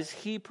earth, guys,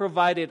 he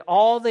provided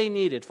all they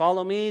needed.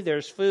 Follow me,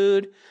 there's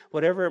food,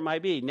 whatever it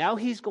might be. Now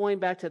he's going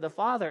back to the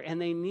Father, and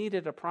they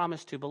needed a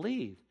promise to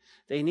believe.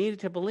 They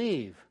needed to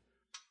believe.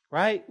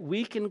 Right?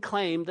 We can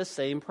claim the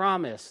same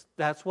promise.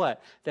 That's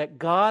what? That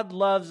God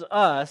loves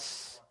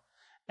us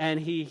and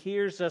he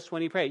hears us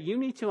when he prays. You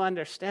need to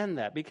understand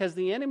that, because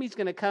the enemy's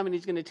going to come and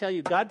he's going to tell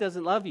you God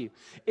doesn't love you.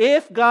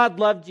 If God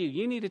loved you,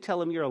 you need to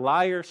tell him you're a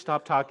liar,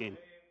 stop talking.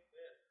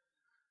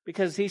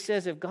 Because he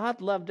says if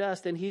God loved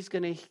us, then he's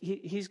going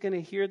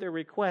to hear their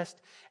request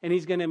and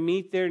he's going to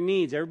meet their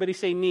needs. Everybody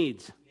say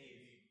needs.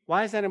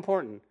 Why is that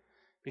important?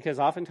 Because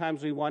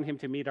oftentimes we want him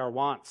to meet our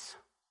wants.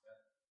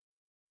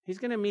 He's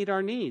going to meet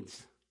our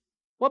needs.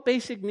 What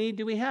basic need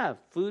do we have?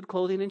 Food,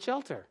 clothing, and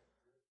shelter.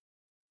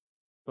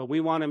 But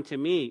we want him to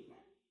meet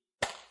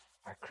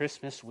our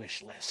Christmas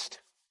wish list.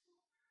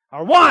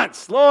 Our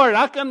wants. Lord,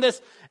 how come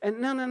this?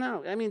 And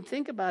no. I mean,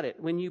 think about it.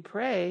 When you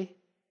pray,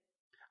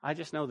 I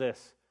just know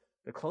this.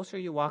 The closer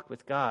you walk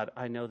with God,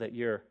 I know that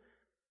your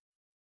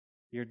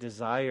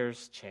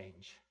desires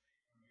change.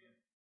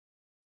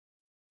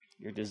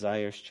 Your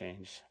desires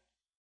change.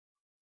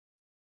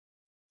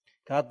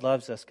 God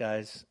loves us,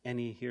 guys, and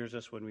he hears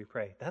us when we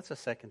pray. That's the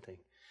second thing.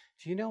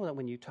 Do you know that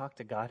when you talk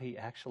to God, he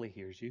actually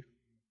hears you?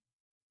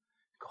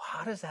 Go,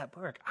 how does that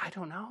work? I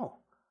don't know.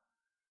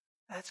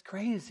 That's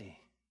crazy.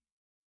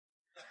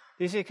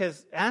 You see,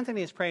 because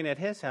Anthony is praying at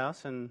his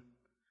house, and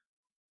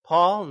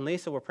Paul and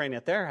Lisa were praying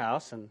at their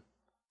house, and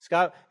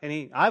Scott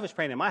and I was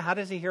praying at my. How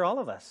does he hear all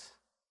of us?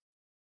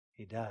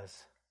 He does.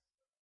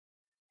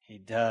 He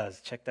does.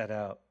 Check that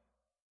out.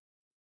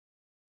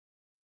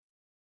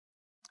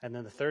 And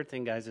then the third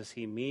thing, guys, is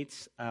he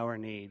meets our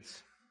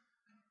needs.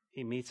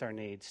 He meets our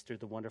needs through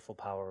the wonderful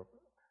power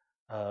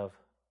of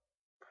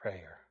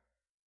prayer.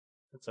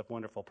 That's a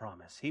wonderful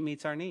promise. He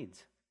meets our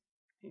needs.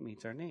 He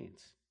meets our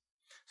needs.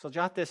 So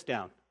jot this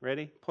down.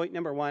 Ready? Point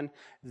number 1,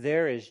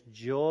 there is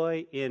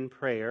joy in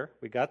prayer.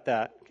 We got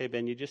that. Okay,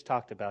 Ben, you just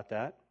talked about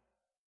that.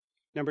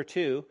 Number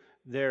 2,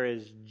 there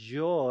is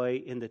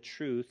joy in the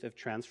truth of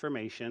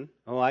transformation.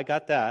 Oh, I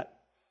got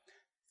that.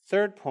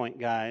 Third point,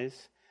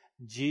 guys,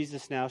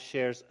 Jesus now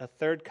shares a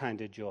third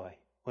kind of joy.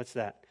 What's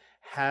that?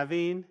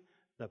 Having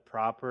the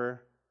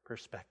proper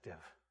perspective.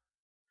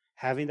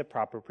 Having the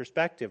proper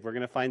perspective. We're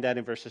going to find that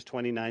in verses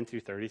 29 through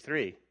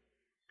 33.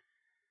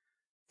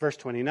 Verse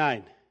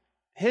 29.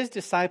 His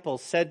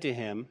disciples said to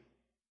him,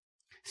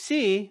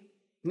 "See,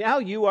 now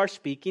you are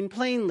speaking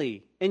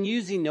plainly and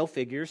using no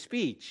figure of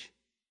speech.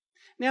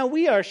 Now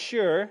we are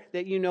sure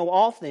that you know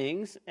all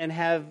things and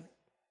have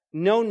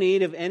no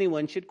need of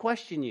anyone should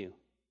question you.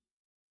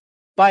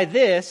 By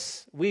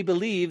this we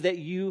believe that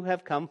you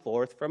have come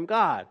forth from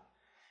God."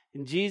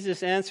 And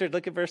Jesus answered,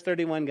 look at verse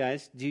 31,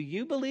 guys. Do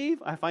you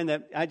believe?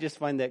 I just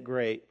find that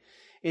great.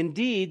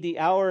 "Indeed, the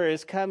hour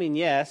is coming,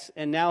 yes,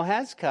 and now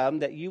has come,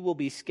 that you will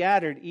be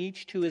scattered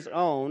each to his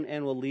own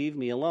and will leave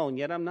me alone.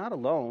 Yet I'm not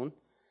alone,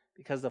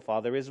 because the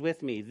Father is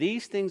with me.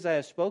 These things I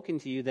have spoken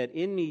to you, that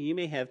in me you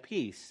may have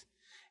peace.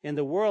 In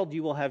the world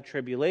you will have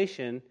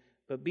tribulation,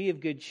 but be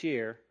of good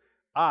cheer.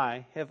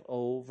 I have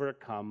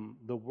overcome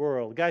the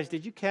world." Guys,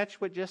 did you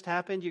catch what just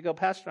happened? You go,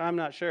 "Pastor, I'm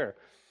not sure."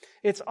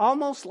 It's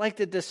almost like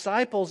the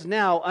disciples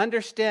now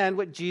understand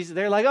what Jesus,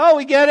 they're like, "Oh,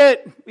 we get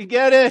it. We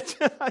get it."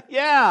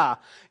 Yeah.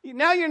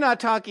 Now you're not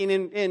talking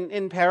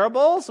in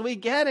parables. We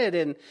get it.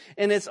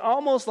 And it's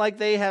almost like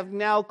they have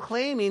now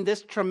claiming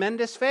this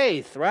tremendous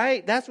faith,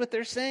 right? That's what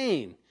they're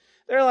saying.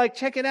 They're like,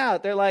 check it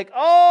out. They're like,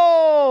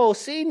 "Oh,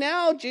 see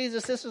now,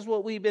 Jesus, this is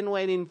what we've been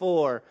waiting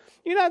for.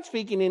 You're not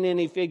speaking in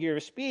any figure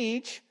of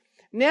speech.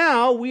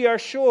 Now we are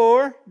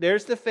sure,"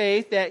 there's the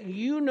faith, "that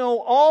you know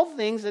all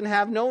things and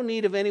have no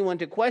need of anyone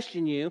to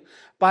question you.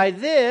 By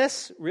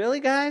this,"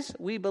 really guys,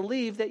 "we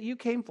believe that you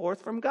came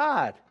forth from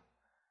God."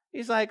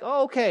 He's like,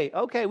 "Oh,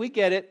 okay, we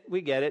get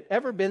it.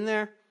 Ever been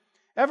there?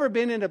 Ever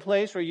been in a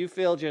place where you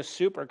feel just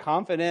super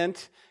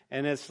confident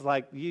and it's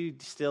like you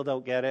still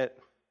don't get it?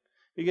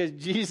 Because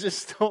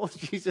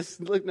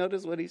look,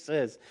 notice what he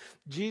says.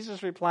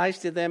 Jesus replies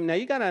to them. Now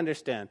you got to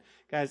understand,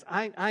 guys,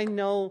 I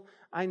know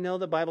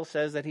the Bible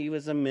says that he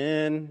was a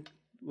man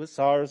with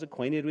sorrows,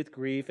 acquainted with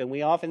grief, and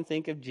we often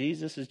think of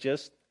Jesus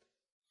as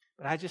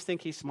but I just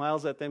think he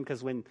smiles at them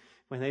because when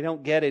they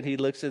don't get it, he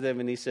looks at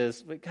them and he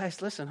says, "But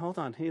guys, listen, hold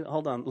on.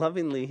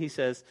 Lovingly, he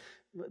says,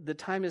 the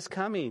time is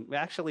coming.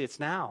 Actually, it's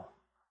now."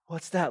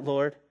 "What's that,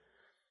 Lord?"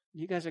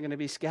 "You guys are going to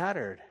be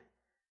scattered.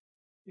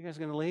 You guys are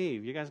going to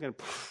leave. You guys are going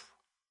to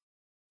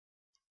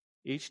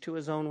each to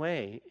his own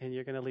way, and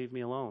you're going to leave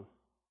me alone."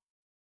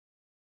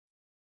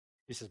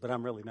 He says, "But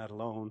I'm really not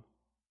alone,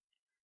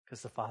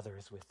 because the Father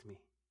is with me."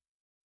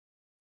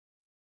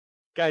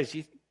 Guys,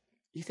 you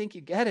think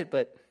you get it,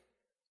 but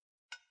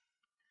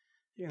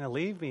you're going to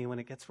leave me when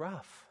it gets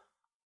rough,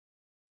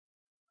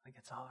 when it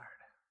gets hard.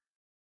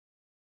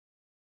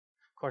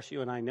 Of course,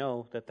 you and I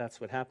know that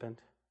that's what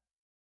happened.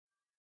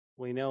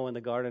 We know in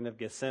the Garden of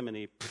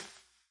Gethsemane,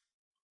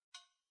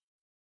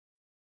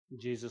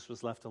 Jesus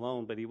was left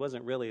alone, but he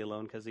wasn't really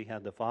alone because he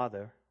had the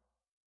Father.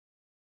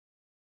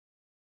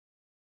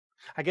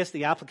 I guess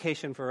the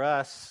application for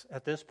us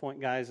at this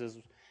point, guys, is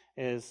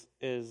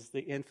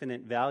the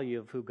infinite value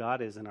of who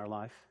God is in our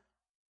life.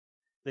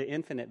 The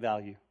infinite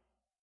value.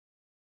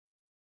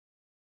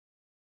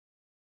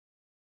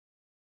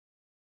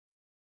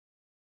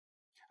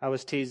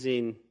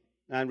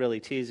 I'm really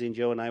teasing.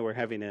 Joe and I were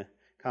having a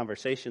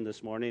conversation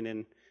this morning,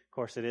 and of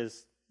course it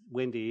is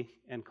windy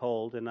and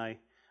cold, and I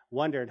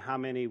wondered how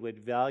many would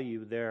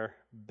value their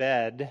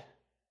bed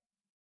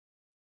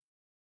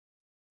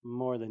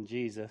more than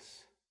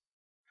Jesus.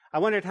 I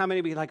wondered how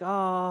many would be like,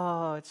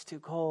 oh, it's too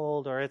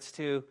cold or it's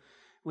too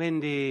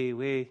windy.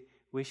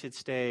 We should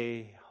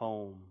stay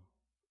home.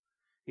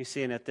 You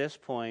see, and at this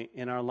point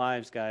in our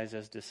lives, guys,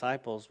 as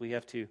disciples, we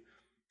have to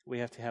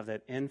have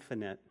that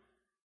infinite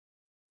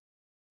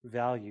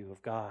value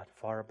of God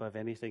far above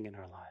anything in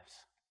our lives.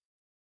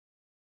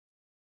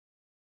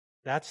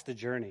 That's the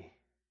journey.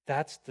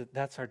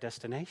 That's our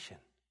destination.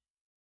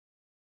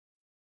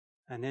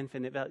 An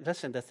infinite value.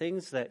 Listen, the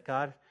things that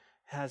God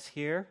has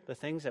here, the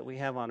things that we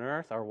have on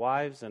earth, our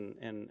wives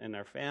and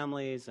our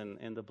families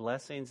and the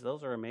blessings,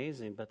 those are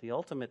amazing. But the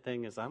ultimate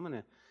thing is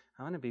I'm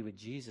gonna be with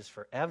Jesus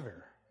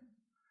forever.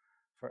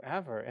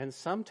 Forever. And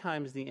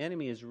sometimes the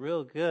enemy is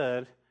real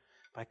good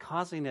by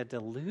causing a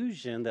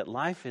delusion that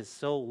life is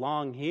so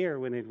long here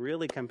when it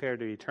really, compared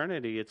to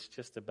eternity, it's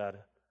just about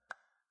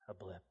a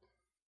blip.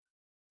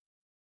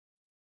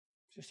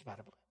 Just about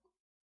a blip.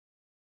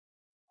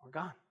 We're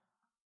gone.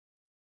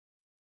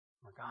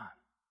 We're gone.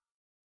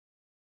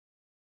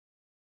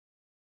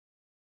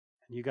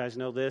 And you guys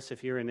know this,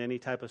 if you're in any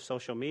type of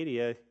social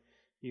media,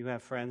 you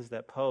have friends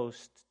that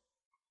post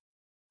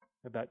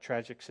about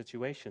tragic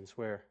situations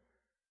where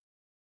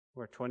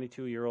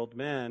 22-year-old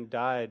men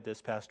died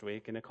this past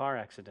week in a car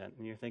accident.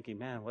 And you're thinking,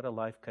 man, what a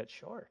life cut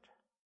short.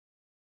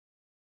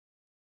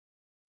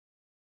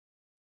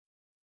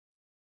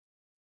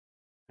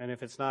 And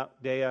if it's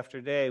not day after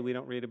day, we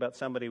don't read about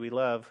somebody we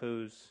love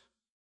who's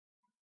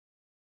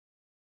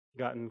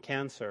gotten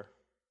cancer,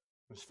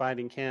 who's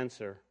fighting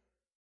cancer,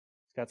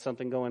 who's got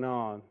something going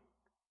on.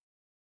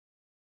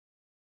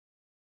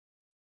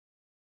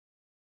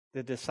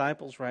 The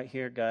disciples right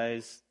here,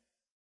 guys,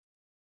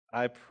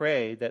 I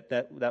pray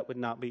that would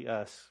not be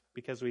us,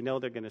 because we know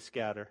they're going to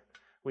scatter.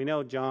 We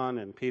know John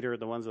and Peter are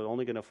the ones that are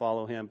only going to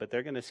follow him, but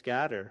they're going to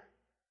scatter,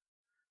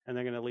 and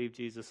they're going to leave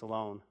Jesus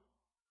alone.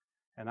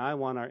 And I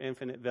want our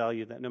infinite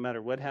value that no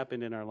matter what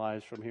happened in our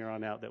lives from here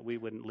on out, that we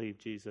wouldn't leave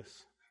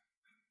Jesus.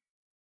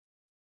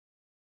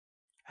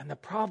 And the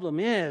problem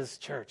is,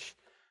 church,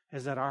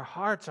 is that our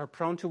hearts are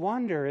prone to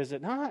wander, is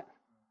it not?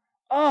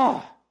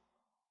 Oh!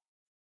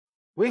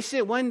 We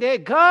sit one day,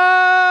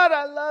 God,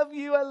 I love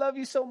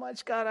you so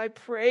much, God, I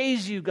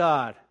praise you,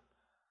 God.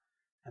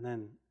 And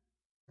then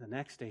the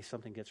next day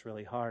something gets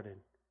really hard,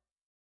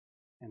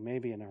 and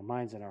maybe in our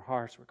minds and our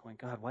hearts we're going,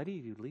 God, why do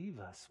you leave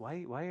us?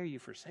 Why are you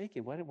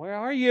forsaken? Where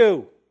are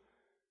you?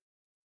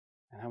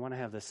 And I want to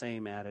have the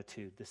same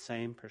attitude, the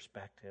same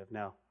perspective.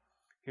 Now,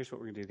 here's what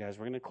we're going to do, guys.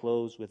 We're going to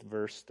close with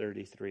verse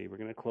 33. We're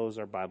going to close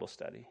our Bible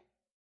study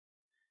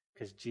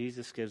because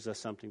Jesus gives us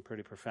something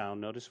pretty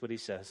profound. Notice what he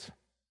says.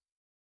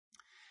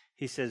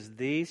 He says,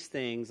 these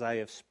things I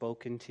have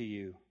spoken to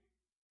you,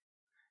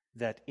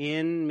 that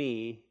in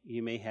me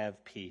you may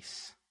have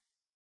peace.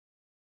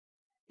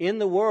 In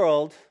the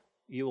world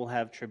you will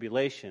have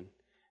tribulation.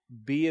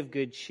 Be of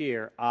good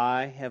cheer.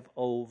 I have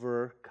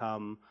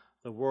overcome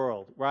the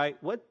world. Right?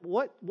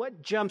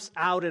 What jumps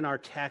out in our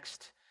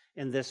text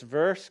in this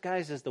verse,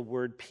 guys, is the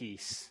word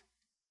peace.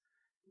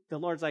 The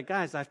Lord's like,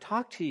 guys, I've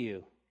talked to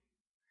you.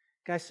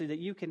 Guys, so that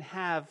you can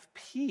have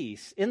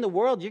peace. In the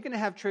world, you're going to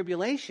have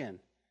tribulation.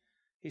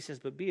 He says,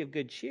 but be of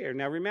good cheer.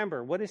 Now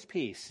remember, what is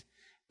peace?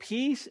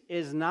 Peace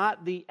is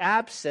not the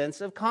absence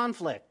of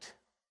conflict.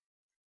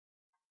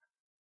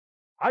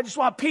 I just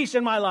want peace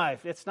in my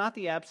life. It's not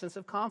the absence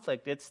of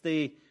conflict. It's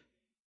the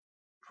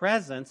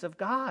presence of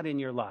God in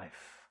your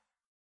life.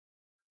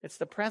 It's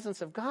the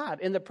presence of God.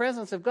 And the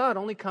presence of God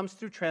only comes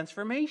through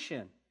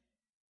transformation.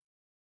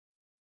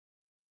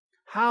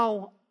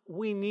 How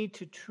we need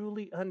to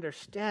truly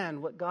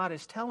understand what God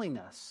is telling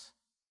us.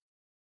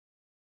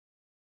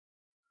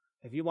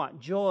 If you want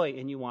joy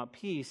and you want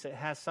peace, it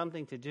has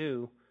something to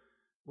do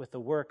with the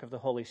work of the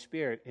Holy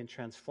Spirit in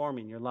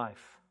transforming your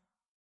life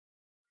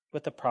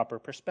with the proper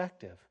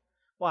perspective.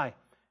 Why?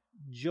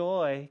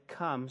 Joy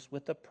comes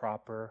with the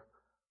proper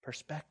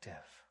perspective.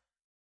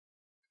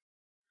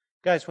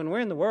 Guys, when we're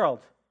in the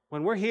world,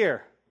 when we're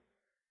here,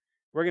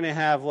 we're going to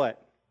have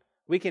what?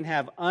 We can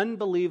have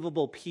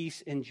unbelievable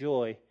peace and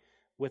joy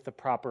with the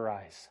proper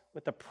eyes.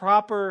 With the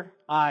proper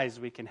eyes,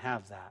 we can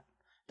have that.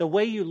 The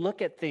way you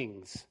look at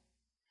things,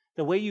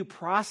 the way you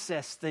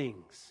process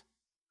things,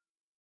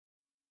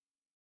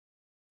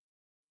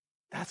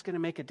 that's going to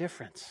make a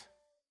difference.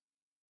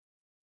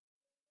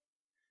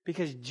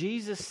 Because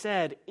Jesus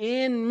said,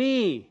 in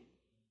me,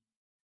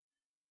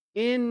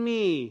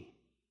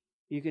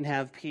 you can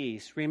have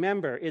peace.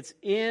 Remember, it's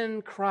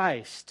in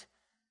Christ,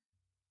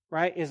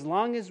 right? As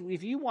long as,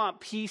 if you want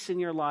peace in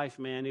your life,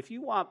 man, if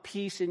you want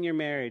peace in your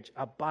marriage,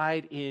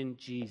 abide in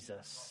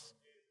Jesus.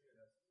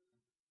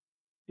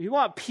 If you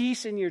want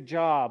peace in your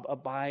job,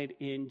 abide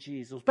in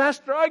Jesus.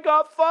 Pastor, I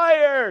got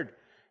fired.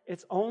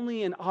 It's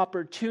only an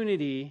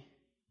opportunity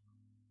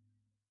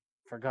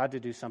for God to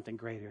do something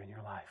greater in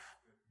your life.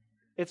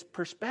 It's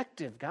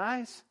perspective,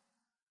 guys.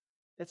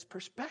 It's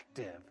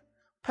perspective.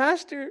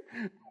 Pastor,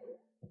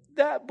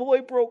 that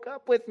boy broke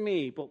up with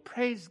me. But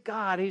praise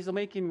God, he's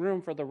making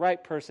room for the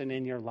right person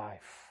in your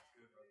life.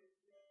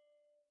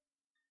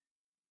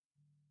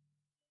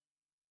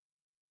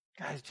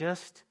 Guys,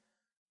 just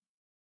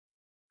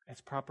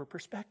It's proper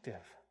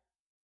perspective.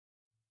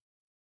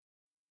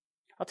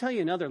 I'll tell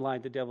you another lie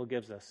the devil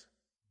gives us.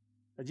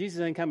 That Jesus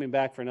ain't coming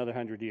back for another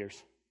 100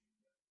 years.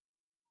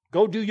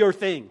 Go do your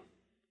thing.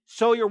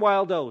 Sow your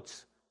wild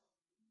oats.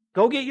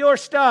 Go get your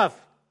stuff.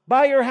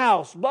 Buy your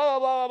house. Blah,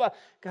 blah, blah, blah.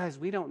 Guys,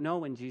 we don't know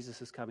when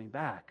Jesus is coming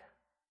back.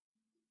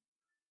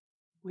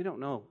 We don't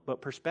know.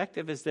 But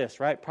perspective is this,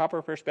 right?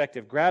 Proper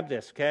perspective. Grab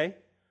this, okay?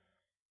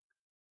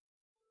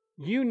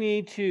 You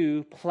need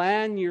to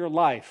plan your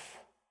life.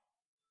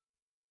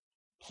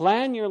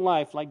 Plan your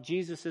life like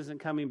Jesus isn't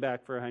coming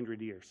back for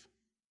 100 years.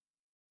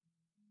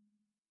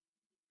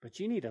 But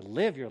you need to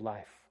live your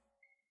life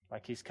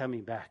like He's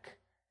coming back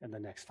in the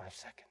next 5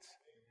 seconds.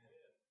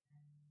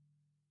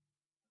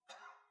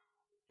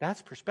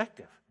 That's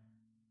perspective.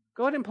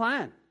 Go ahead and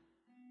plan.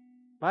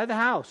 Buy the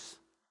house.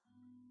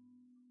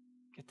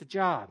 Get the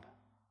job.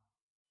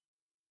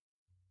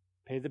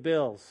 Pay the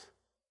bills.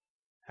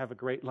 Have a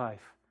great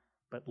life.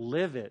 But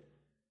live it.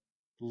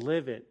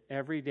 Live it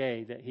every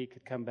day that He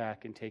could come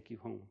back and take you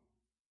home.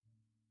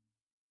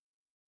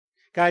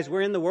 Guys,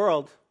 we're in the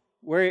world.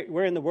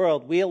 We're in the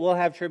world. We'll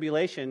have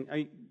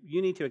tribulation.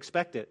 You need to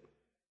expect it.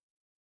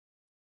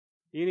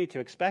 You need to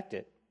expect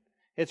it.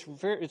 It's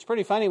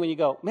pretty funny when you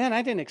go, man,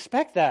 I didn't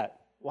expect that.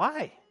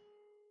 Why?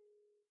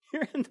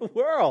 You're in the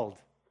world.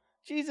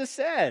 Jesus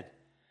said.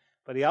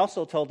 But He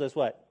also told us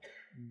what?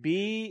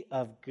 Be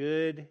of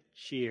good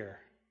cheer.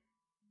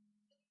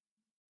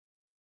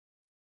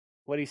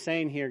 What He's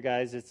saying here,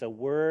 guys, it's a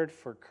word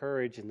for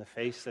courage in the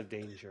face of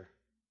danger.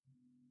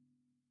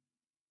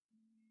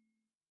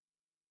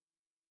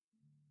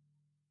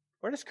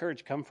 Where does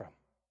courage come from?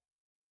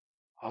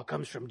 Oh, it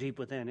comes from deep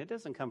within. It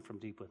doesn't come from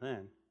deep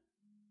within.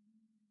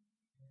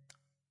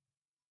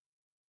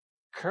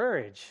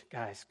 Courage,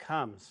 guys,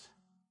 comes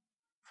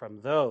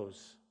from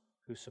those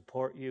who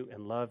support you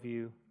and love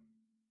you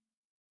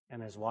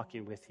and is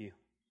walking with you.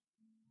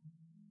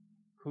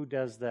 Who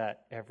does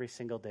that every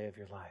single day of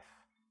your life?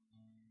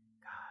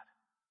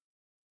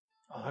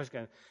 God. Oh, there's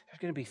going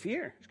to be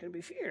fear. There's going to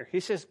be fear. He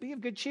says, be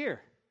of good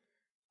cheer.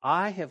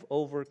 I have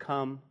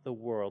overcome the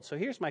world. So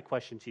here's my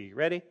question to you.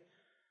 Ready?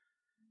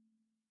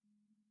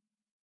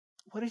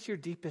 What is your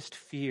deepest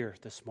fear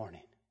this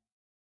morning?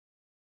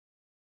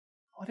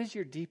 What is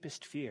your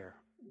deepest fear?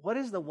 What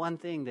is the one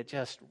thing that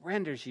just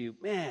renders you,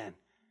 man,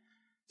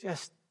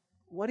 just,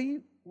 what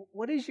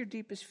is your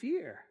deepest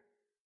fear?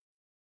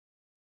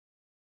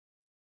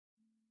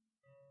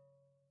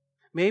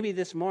 Maybe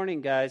this morning,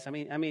 guys, I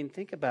mean,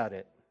 think about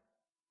it.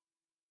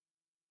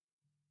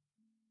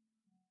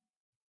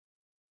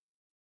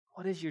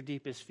 What is your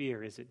deepest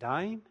fear? Is it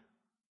dying?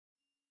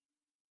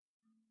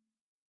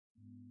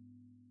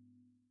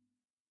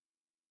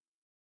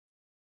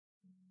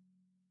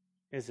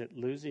 Is it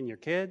losing your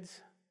kids?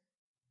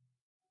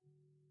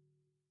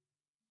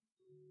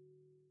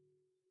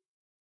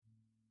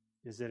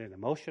 Is it an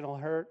emotional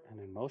hurt, an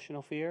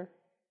emotional fear?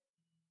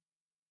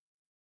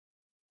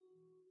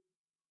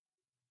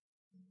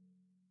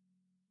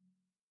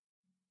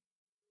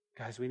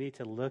 Guys, we need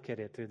to look at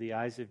it through the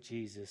eyes of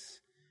Jesus.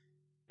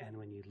 And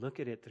when you look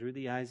at it through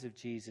the eyes of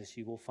Jesus,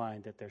 you will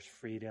find that there's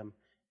freedom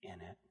in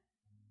it.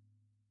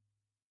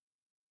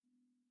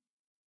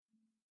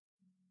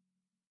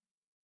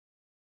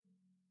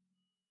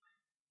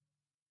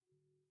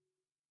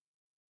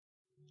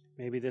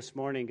 Maybe this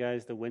morning,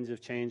 guys, the winds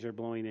of change are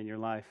blowing in your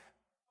life.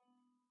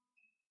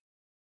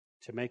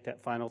 To make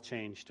that final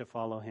change, to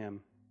follow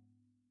Him,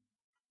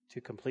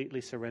 to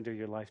completely surrender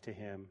your life to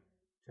Him,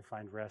 to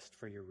find rest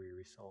for your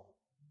weary soul.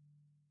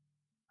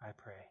 I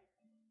pray.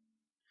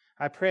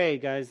 I pray,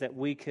 guys, that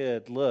we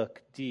could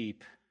look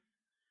deep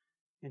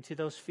into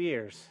those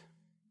fears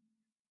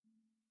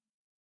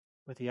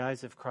with the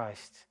eyes of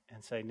Christ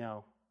and say,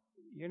 no,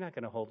 you're not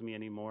going to hold me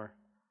anymore.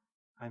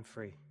 I'm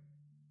free.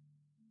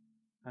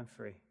 I'm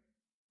free.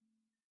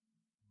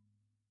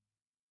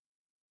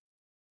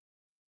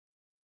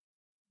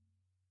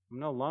 I'm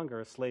no longer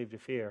a slave to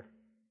fear.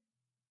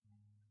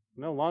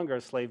 I'm no longer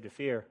a slave to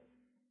fear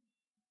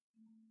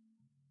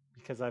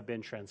because I've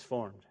been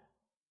transformed.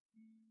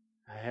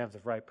 I have the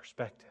right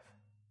perspective,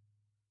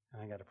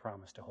 and I got a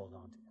promise to hold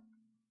on to.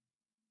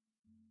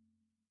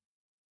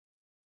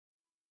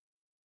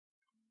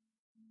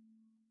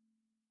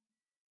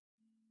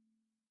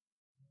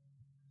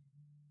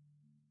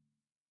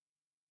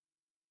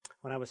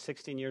 When I was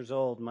 16 years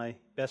old, my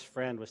best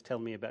friend was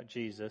telling me about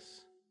Jesus,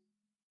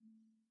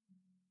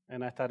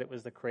 and I thought it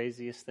was the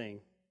craziest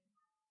thing.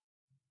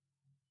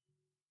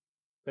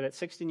 But at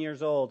 16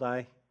 years old,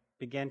 I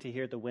began to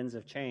hear the winds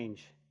of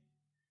change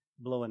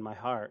blow in my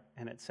heart,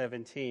 and at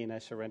 17, I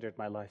surrendered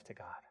my life to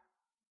God.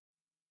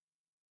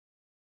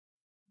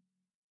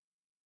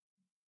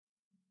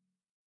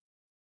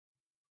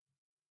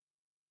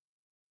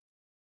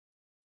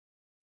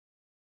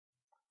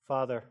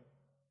 Father,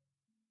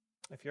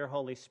 if your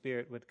Holy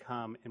Spirit would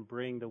come and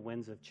bring the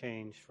winds of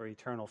change for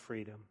eternal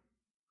freedom,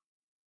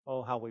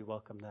 oh, how we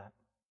welcome that.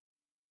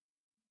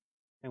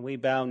 And we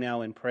bow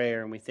now in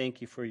prayer, and we thank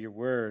you for your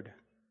word.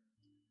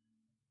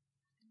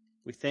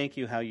 We thank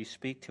you how you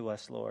speak to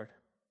us, Lord.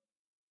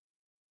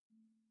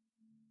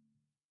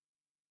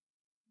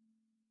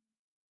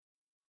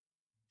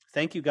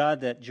 Thank you,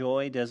 God, that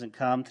joy doesn't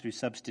come through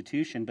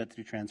substitution, but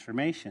through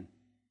transformation.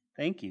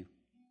 Thank you.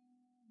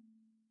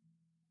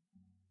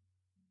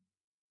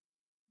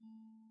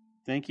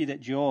 Thank you that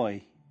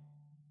joy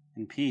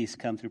and peace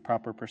come through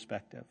proper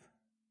perspective.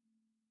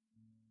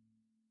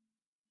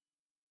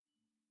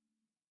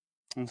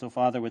 And so,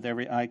 Father, with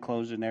every eye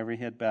closed and every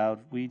head bowed,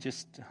 we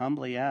just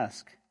humbly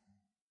ask.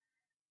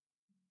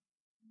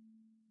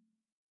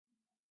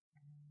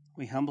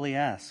 We humbly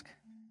ask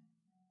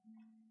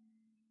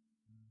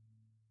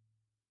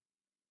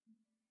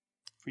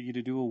for you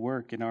to do a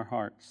work in our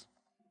hearts.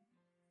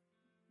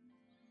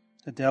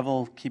 The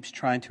devil keeps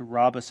trying to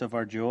rob us of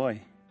our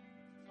joy.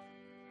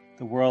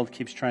 The world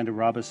keeps trying to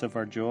rob us of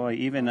our joy,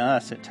 even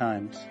us at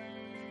times.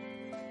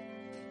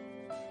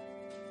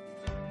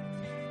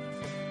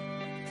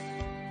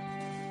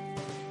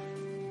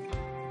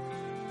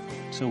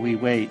 So we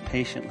wait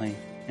patiently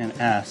and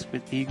ask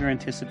with eager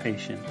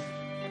anticipation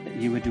that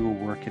you would do a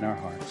work in our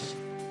hearts.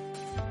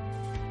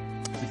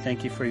 We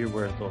thank you for your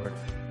word, Lord.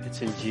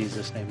 It's in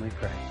Jesus' name we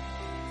pray.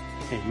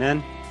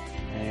 Amen.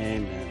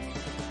 Amen.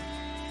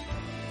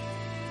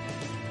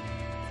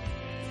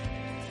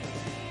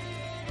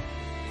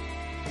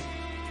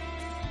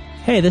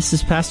 Hey, this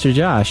is Pastor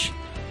Josh.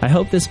 I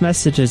hope this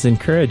message has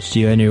encouraged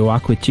you in your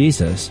walk with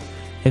Jesus.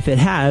 If it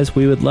has,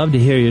 we would love to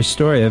hear your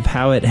story of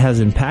how it has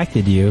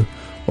impacted you,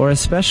 or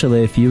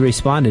especially if you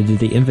responded to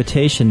the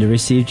invitation to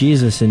receive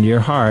Jesus into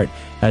your heart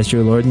as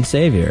your Lord and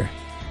Savior.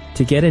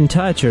 To get in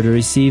touch or to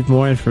receive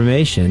more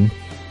information,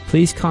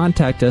 please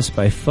contact us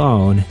by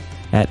phone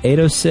at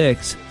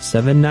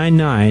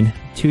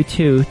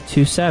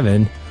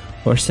 806-799-2227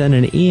 or send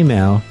an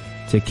email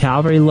to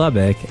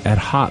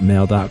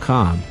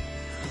calvarylubbock@hotmail.com.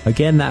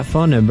 Again, that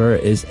phone number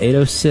is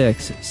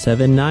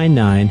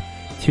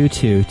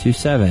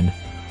 806-799-2227.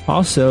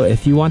 Also,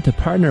 if you want to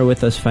partner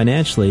with us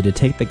financially to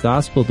take the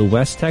gospel to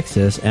West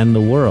Texas and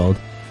the world,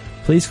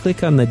 please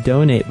click on the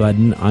donate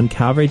button on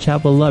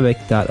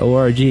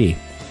calvarychapellubbock.org.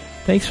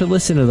 Thanks for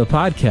listening to the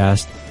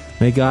podcast.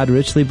 May God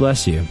richly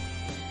bless you.